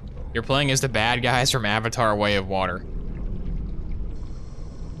 You're playing as the bad guys from Avatar: Way of Water.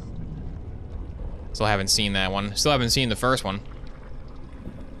 Still haven't seen that one. Still haven't seen the first one.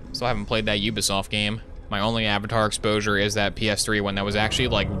 Still haven't played that Ubisoft game. My only Avatar exposure is that PS3 one that was actually,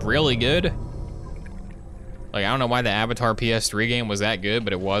 like, really good. Like, I don't know why the Avatar PS3 game was that good,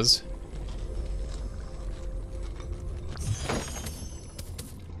 but it was.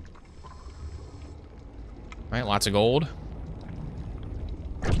 All right, lots of gold.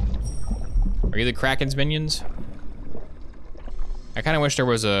 Are you the Kraken's minions? I kind of wish there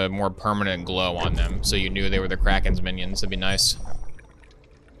was a more permanent glow on them, so you knew they were the Kraken's minions. That'd be nice.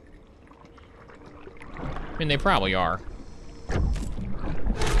 I mean, they probably are.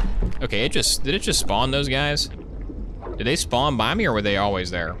 Okay, did it just spawn those guys? Did they spawn by me, or were they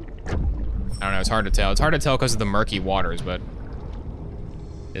always there? I don't know, it's hard to tell. It's hard to tell because of the murky waters, but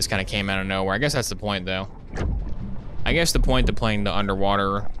this kind of came out of nowhere. I guess that's the point, though. I guess the point to playing the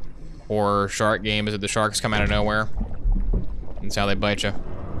underwater horror shark game is that the sharks come out of nowhere. That's how they bite you.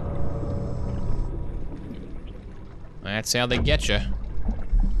 That's how they get you.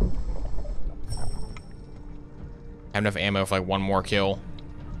 Have enough ammo for like one more kill.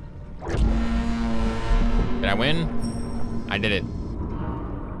 Did I win? I did it.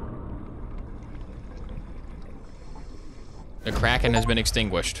 The Kraken has been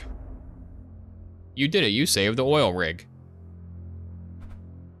extinguished. You did it, you saved the oil rig.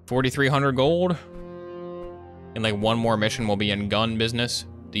 4,300 gold. And like one more mission will be in gun business.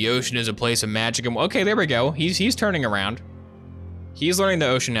 The ocean is a place of magic and okay, there we go. He's turning around. He's learning the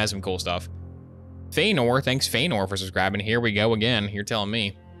ocean has some cool stuff. Feanor, thanks Feanor for subscribing. Here we go again. You're telling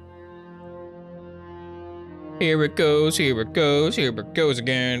me. Here it goes, here it goes, here it goes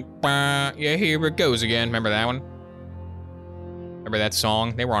again. Bah, yeah, here it goes again. Remember that one? Remember that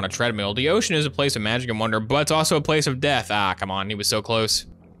song? They were on a treadmill. The ocean is a place of magic and wonder, but it's also a place of death. Ah, come on, he was so close.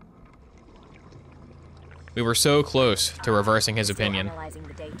 We were so close to reversing his opinion. Analyzing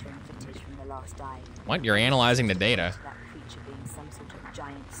the data and footage from the last dive. What? You're analyzing the data? That creature being some sort of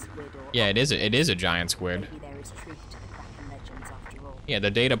giant squid or Yeah, it is a giant squid. maybe there is truth to the Kraken legends after all. Yeah, the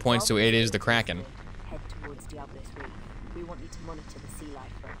data points to it is the Kraken. Head towards Diablo's Reef. We want you to monitor the sea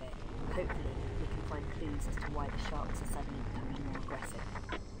life for a bit. Hopefully, we can find clues as to why the sharks are suddenly becoming more aggressive.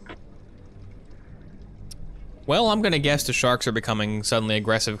 Well, I'm gonna guess the sharks are becoming suddenly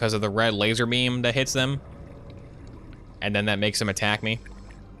aggressive because of the red laser beam that hits them. And then that makes them attack me.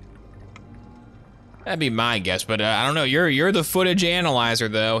 That'd be my guess, but I don't know. You're the footage analyzer,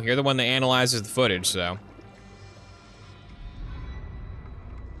 though. You're the one that analyzes the footage, so.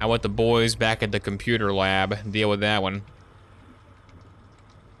 I want the boys back at the computer lab deal with that one.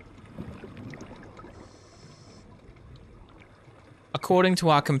 According to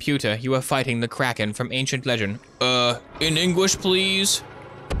our computer, you are fighting the Kraken from ancient legend. In English, please? Is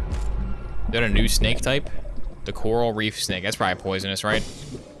that a new snake type? The coral reef snake. That's probably poisonous, right?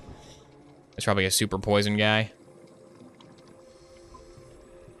 That's probably a super poison guy.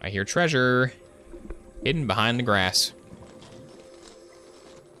 I hear treasure. Hidden behind the grass.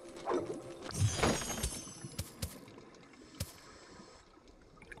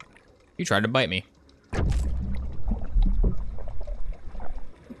 You tried to bite me.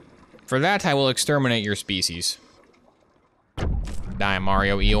 For that, I will exterminate your species. Die,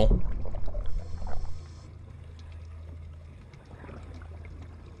 Mario Eel.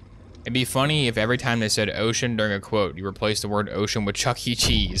 It'd be funny if every time they said ocean during a quote, you replaced the word ocean with Chuck E.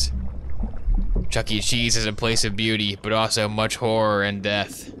 Cheese. Chuck E. Cheese is a place of beauty, but also much horror and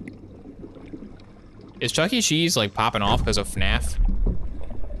death. Is Chuck E. Cheese like popping off because of FNAF?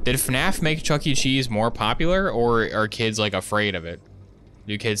 Did FNAF make Chuck E. Cheese more popular, or are kids like afraid of it?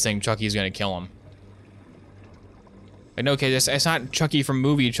 Do kids think Chucky's gonna kill them? Like, no, kids, it's not Chucky from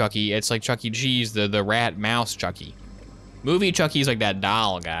movie Chucky. It's like Chuck E. Cheese, the rat mouse Chucky. Movie Chucky's like that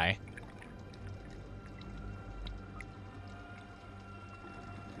doll guy.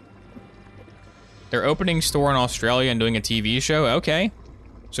 They're opening store in Australia and doing a TV show? Okay.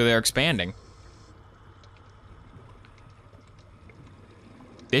 So they're expanding.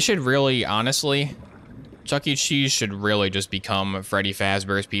 They should really, honestly, Chuck E. Cheese should really just become Freddy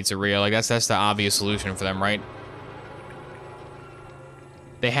Fazbear's Pizzeria. Like, that's the obvious solution for them, right?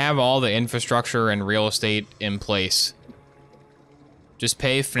 They have all the infrastructure and real estate in place. Just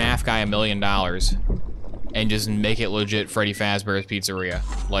pay FNAF guy $1 million and just make it legit Freddy Fazbear's Pizzeria.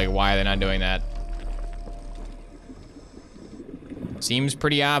 Like, why are they not doing that? Seems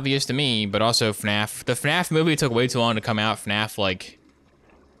pretty obvious to me, but also FNAF. The FNAF movie took way too long to come out. FNAF, like...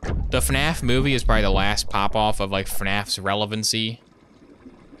 The FNAF movie is probably the last pop-off of, like, FNAF's relevancy.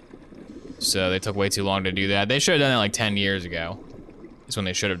 So they took way too long to do that. They should have done it, like, 10 years ago. That's when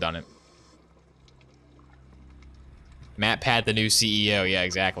they should have done it. Matt Pat, the new CEO. Yeah,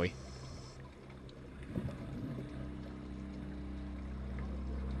 exactly.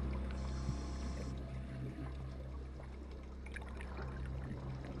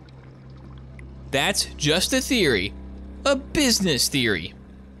 That's just a theory. A business theory.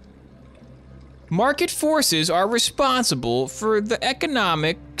 Market forces are responsible for the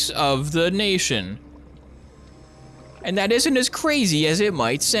economics of the nation. And that isn't as crazy as it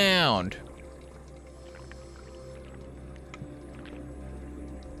might sound.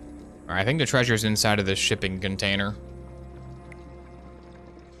 All right, I think the treasure's inside of this shipping container.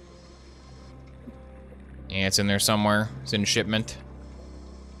 Yeah, it's in there somewhere. It's in shipment.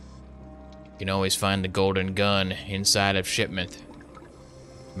 You can always find the golden gun inside of shipment.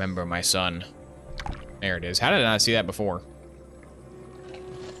 Remember, my son. There it is. How did I not see that before?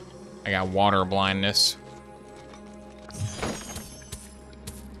 I got water blindness.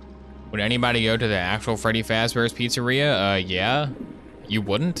 Would anybody go to the actual Freddy Fazbear's Pizzeria? Yeah. You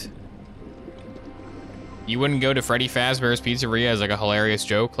wouldn't? You wouldn't go to Freddy Fazbear's Pizzeria as like a hilarious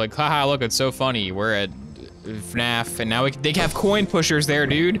joke? Like, haha, look, it's so funny. We're at FNAF, and now they have coin pushers there,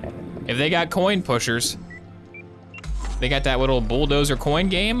 dude. If they got coin pushers, they got that little bulldozer coin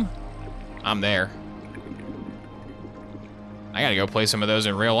game, I'm there. I gotta go play some of those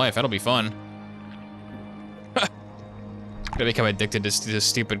in real life. That'll be fun. Gonna become addicted to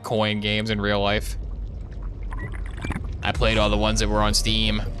stupid coin games in real life. I played all the ones that were on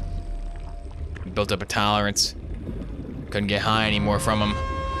Steam. Built up a tolerance. Couldn't get high anymore from them.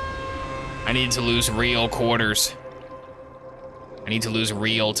 I needed to lose real quarters. I need to lose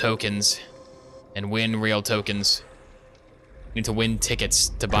real tokens and win real tokens. I need to win tickets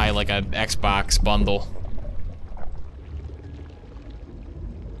to buy like an Xbox bundle.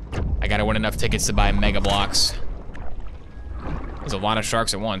 I gotta win enough tickets to buy Mega Blocks. There's a lot of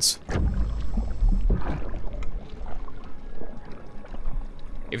sharks at once.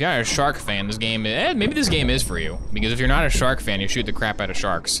 If you're not a shark fan, this game, maybe this game is for you. Because if you're not a shark fan, you shoot the crap out of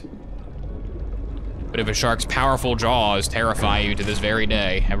sharks. But if a shark's powerful jaws terrify you to this very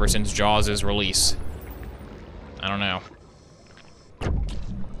day, ever since Jaws' release, I don't know.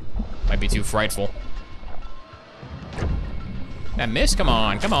 Might be too frightful. That miss? Come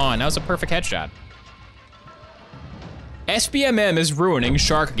on, come on. That was a perfect headshot. SBMM is ruining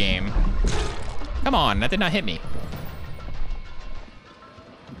shark game. Come on, that did not hit me.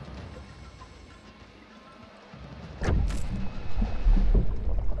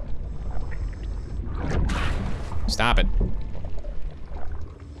 Stop it.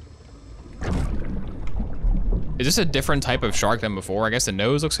 Is this a different type of shark than before? I guess the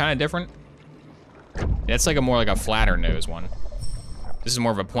nose looks kind of different. That's like more like a flatter nose one. This is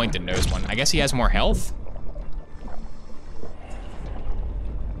more of a pointed nose one. I guess he has more health?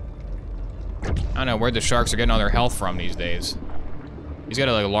 I don't know where the sharks are getting all their health from these days. He's got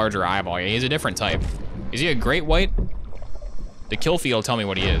a like, larger eyeball. Yeah, he's a different type. Is he a great white? The kill feed will tell me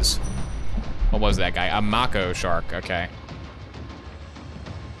what he is. What was that guy? A mako shark, okay.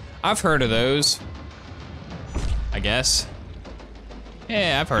 I've heard of those. I guess.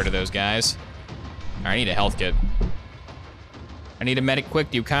 Yeah, I've heard of those guys. All right, I need a health kit. I need a medic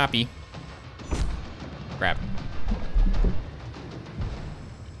quick, do you copy? Crap.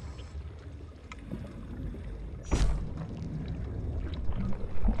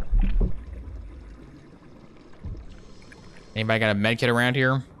 Anybody got a med kit around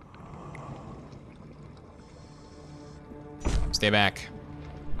here? Stay back.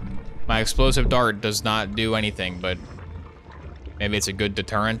 My explosive dart does not do anything, but maybe it's a good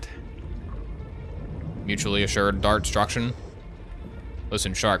deterrent. Mutually assured dart destruction.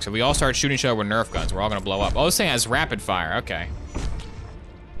 Listen, sharks, if we all start shooting each other with Nerf guns, we're all gonna blow up. Oh, this thing has rapid fire, okay.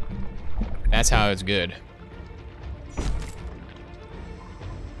 That's how it's good.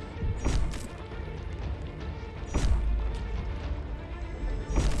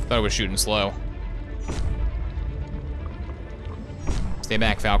 Thought it was shooting slow. Stay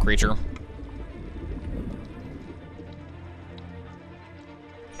back, foul creature.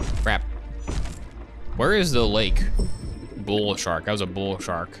 Crap. Where is the lake? Bull shark. That was a bull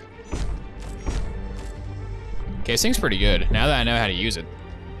shark. Okay, this thing's pretty good. Now that I know how to use it.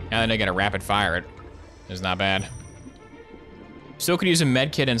 Now that I gotta rapid fire it. It's not bad. Still could use a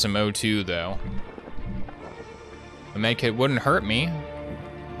med kit and some O2 though. A med kit wouldn't hurt me.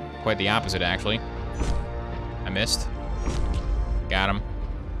 Quite the opposite actually. I missed. Got him.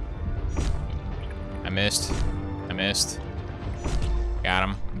 I missed. I missed. Got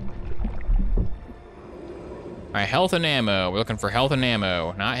him. All right, health and ammo. We're looking for health and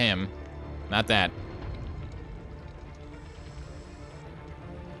ammo. Not him. Not that.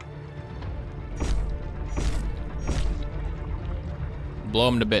 Blow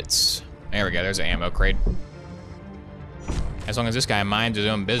him to bits. There we go, there's an ammo crate. As long as this guy minds his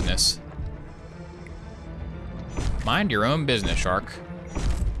own business. Mind your own business, shark.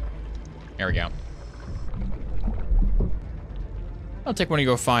 There we go. I'll take one of you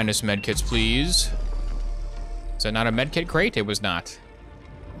go find us medkits, please. Is that not a medkit crate? It was not.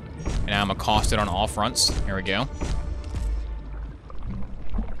 And now I'm accosted on all fronts. There we go.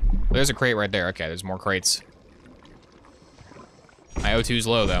 There's a crate right there. Okay, there's more crates. My O2's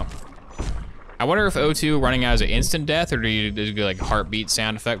low, though. I wonder if O2 running out is an instant death, or do you do like heartbeat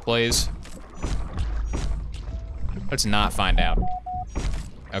sound effect plays? Let's not find out.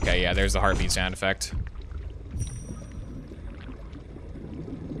 Okay, yeah, there's the heartbeat sound effect.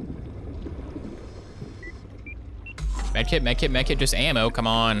 Medkit, medkit, medkit, just ammo, come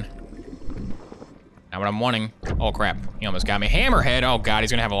on. Not what I'm wanting. Oh crap, he almost got me. Hammerhead, oh god,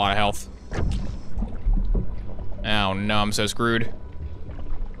 he's gonna have a lot of health. Oh no, I'm so screwed.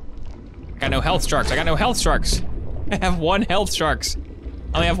 I got no health sharks, I got no health sharks. I have 1 health sharks.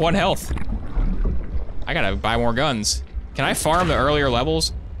 I only have 1 health. I gotta buy more guns. Can I farm the earlier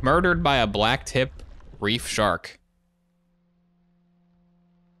levels? Murdered by a black tip reef shark.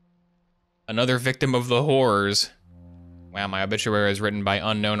 Another victim of the horrors. Wow, my obituary is written by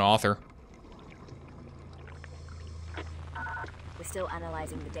unknown author. We're still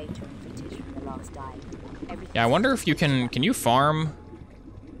analyzing the data and footage from the last dive. Yeah, I wonder if you can you farm?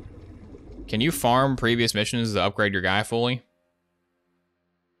 Can you farm previous missions to upgrade your guy fully?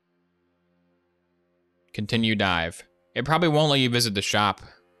 Continue dive. It probably won't let you visit the shop.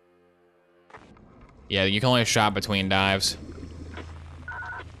 Yeah, you can only shop between dives.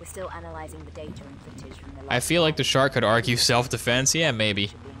 We're still analyzing the data and footage from the last I feel like the shark could argue self-defense. Yeah,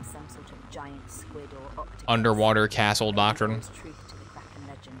 maybe. Some sort of giant squid or octopus. Underwater castle doctrine. There's truth to the Kraken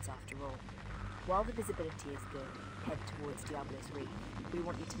legends after all. While the visibility is good, head towards Diablo's Reef. We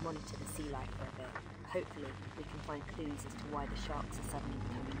want you to monitor the sea life for a bit. Hopefully, we can find clues as to why the sharks are suddenly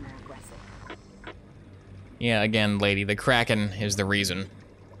becoming more aggressive. Yeah, again, lady, the Kraken is the reason.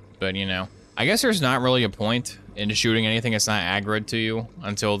 But, you know, I guess there's not really a point in shooting anything that's not aggroed to you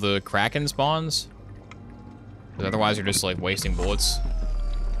until the Kraken spawns. Because otherwise you're just, like, wasting bullets.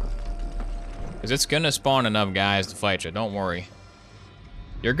 Because it's gonna spawn enough guys to fight you, don't worry.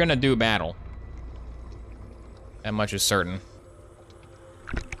 You're gonna do battle. That much is certain.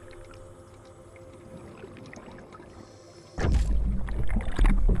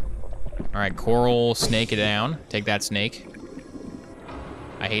 Alright, coral, snake it down. Take that, snake.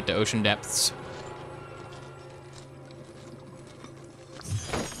 I hate the ocean depths.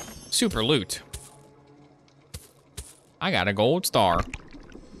 Super loot. I got a gold star.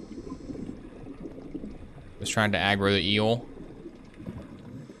 Just trying to aggro the eel.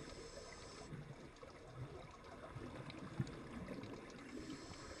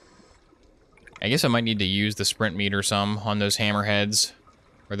 I guess I might need to use the sprint meter some on those hammerheads.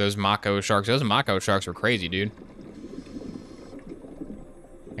 Or those Mako sharks. Those Mako sharks were crazy, dude.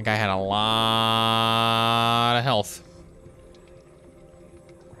 That guy had a lot of health.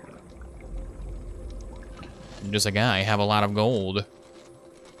 Just like I have a lot of gold.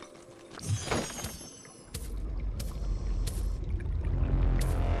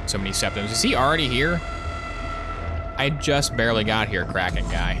 So many septums. Is he already here? I just barely got here, Kraken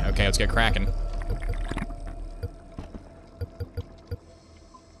guy. Okay, let's get cracking.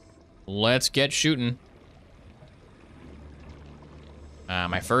 Let's get shooting.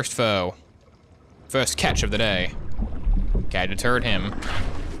 My My first foe. First catch of the day. Okay, I deterred him.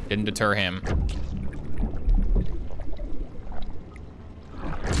 Didn't deter him.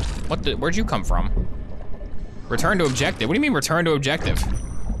 Where'd you come from? Return to objective? What do you mean return to objective?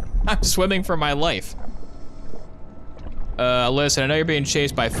 I'm swimming for my life. Listen, I know you're being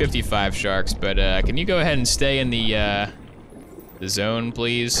chased by 55 sharks, but can you go ahead and stay in the zone,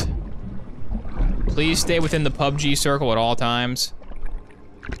 please? Please stay within the PUBG circle at all times.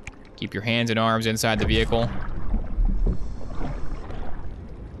 Keep your hands and arms inside the vehicle.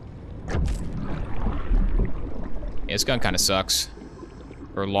 Yeah, this gun kind of sucks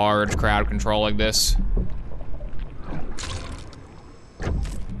for large crowd control like this.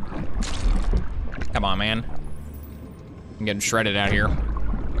 Come on, man. I'm getting shredded out here.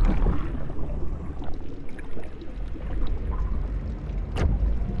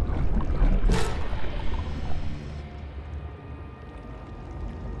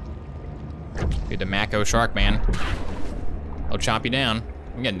 Get the Mako shark, man. I'll chop you down.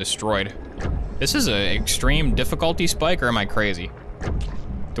 I'm getting destroyed. This is an extreme difficulty spike, or am I crazy?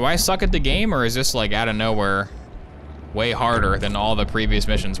 Do I suck at the game, or is this like out of nowhere way harder than all the previous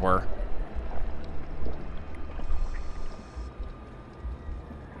missions were?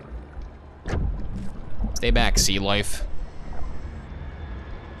 Stay back, sea life.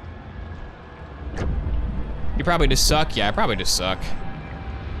 You probably just suck? Yeah, I probably just suck.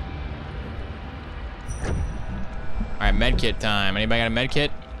 All right, medkit time. Anybody got a medkit?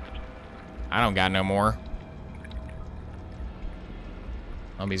 I don't got no more.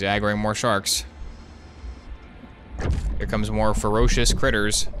 I'll be aggroing more sharks. Here comes more ferocious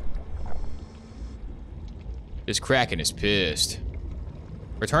critters. This Kraken is pissed.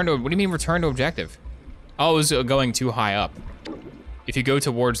 Return to, what do you mean return to objective? Oh, it was going too high up. If you go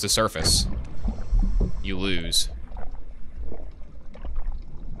towards the surface, you lose.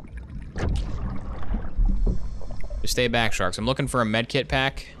 Just stay back, sharks. I'm looking for a medkit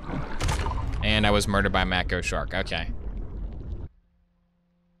pack. And I was murdered by a Mako shark, okay.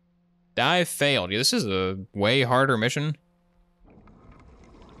 Dive failed. Yeah, this is a way harder mission.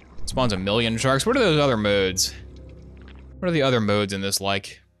 It spawns 1,000,000 sharks. What are those other modes? What are the other modes in this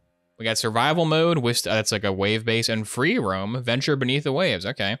like? We got survival mode, which that's like a wave base, and free roam, venture beneath the waves,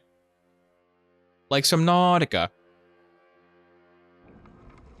 okay. Like Subnautica.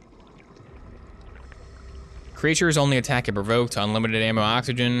 Creatures only attack if provoked, unlimited ammo,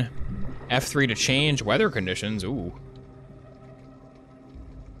 oxygen. F3 to change weather conditions, ooh.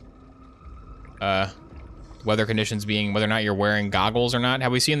 Weather conditions being whether or not you're wearing goggles or not.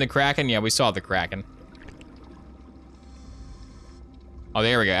 Have we seen the Kraken? Yeah, we saw the Kraken. Oh,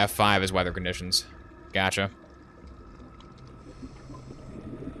 there we go, F5 is weather conditions. Gotcha.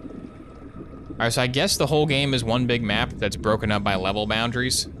 All right, so I guess the whole game is one big map that's broken up by level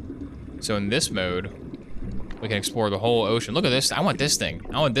boundaries. So in this mode, we can explore the whole ocean. Look at this, I want this thing.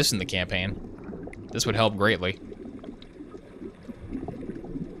 I want this in the campaign. This would help greatly.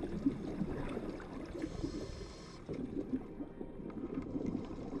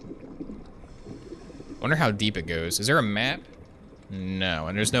 Wonder how deep it goes. Is there a map? No,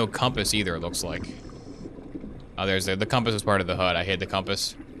 and there's no compass either, it looks like. Oh, there's the compass is part of the HUD. I hid the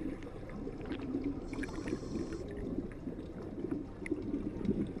compass.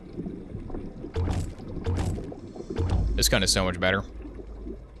 This gun is so much better.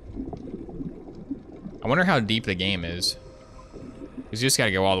 I wonder how deep the game is. Because you just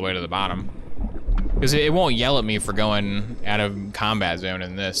gotta go all the way to the bottom. Because it won't yell at me for going out of combat zone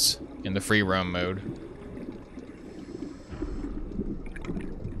in this, in the free roam mode.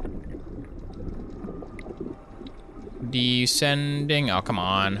 Descending, oh come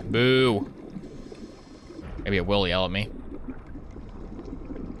on, boo. Maybe it will yell at me.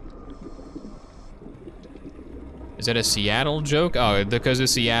 Is that a Seattle joke? Oh, because the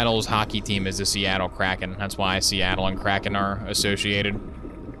Seattle's hockey team is the Seattle Kraken. That's why Seattle and Kraken are associated.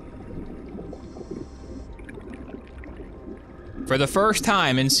 For the first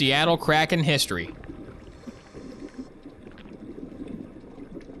time in Seattle Kraken history.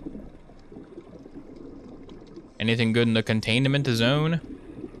 Anything good in the containment zone?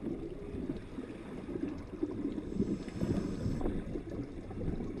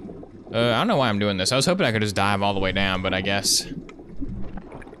 I don't know why I'm doing this. I was hoping I could just dive all the way down, but I guess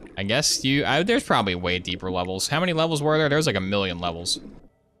there's probably way deeper levels. How many levels were there? There was like 1,000,000 levels.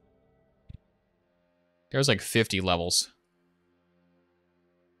 There was like 50 levels.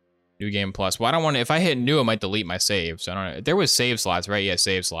 New game plus. Well, I don't want to, if I hit new, it might delete my save. So I don't know. There was save slots, right? Yeah,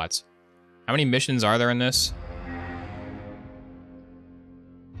 save slots. How many missions are there in this?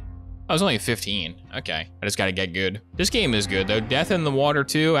 I was only 15. Okay, I just gotta get good. This game is good though. Death in the Water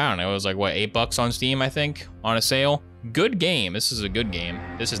 2, I don't know, it was like, what, $8 on Steam, I think, on a sale. Good game, this is a good game.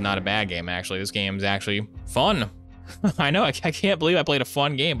 This is not a bad game, actually. This game's actually fun. I know, I can't believe I played a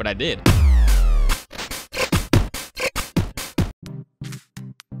fun game, but I did.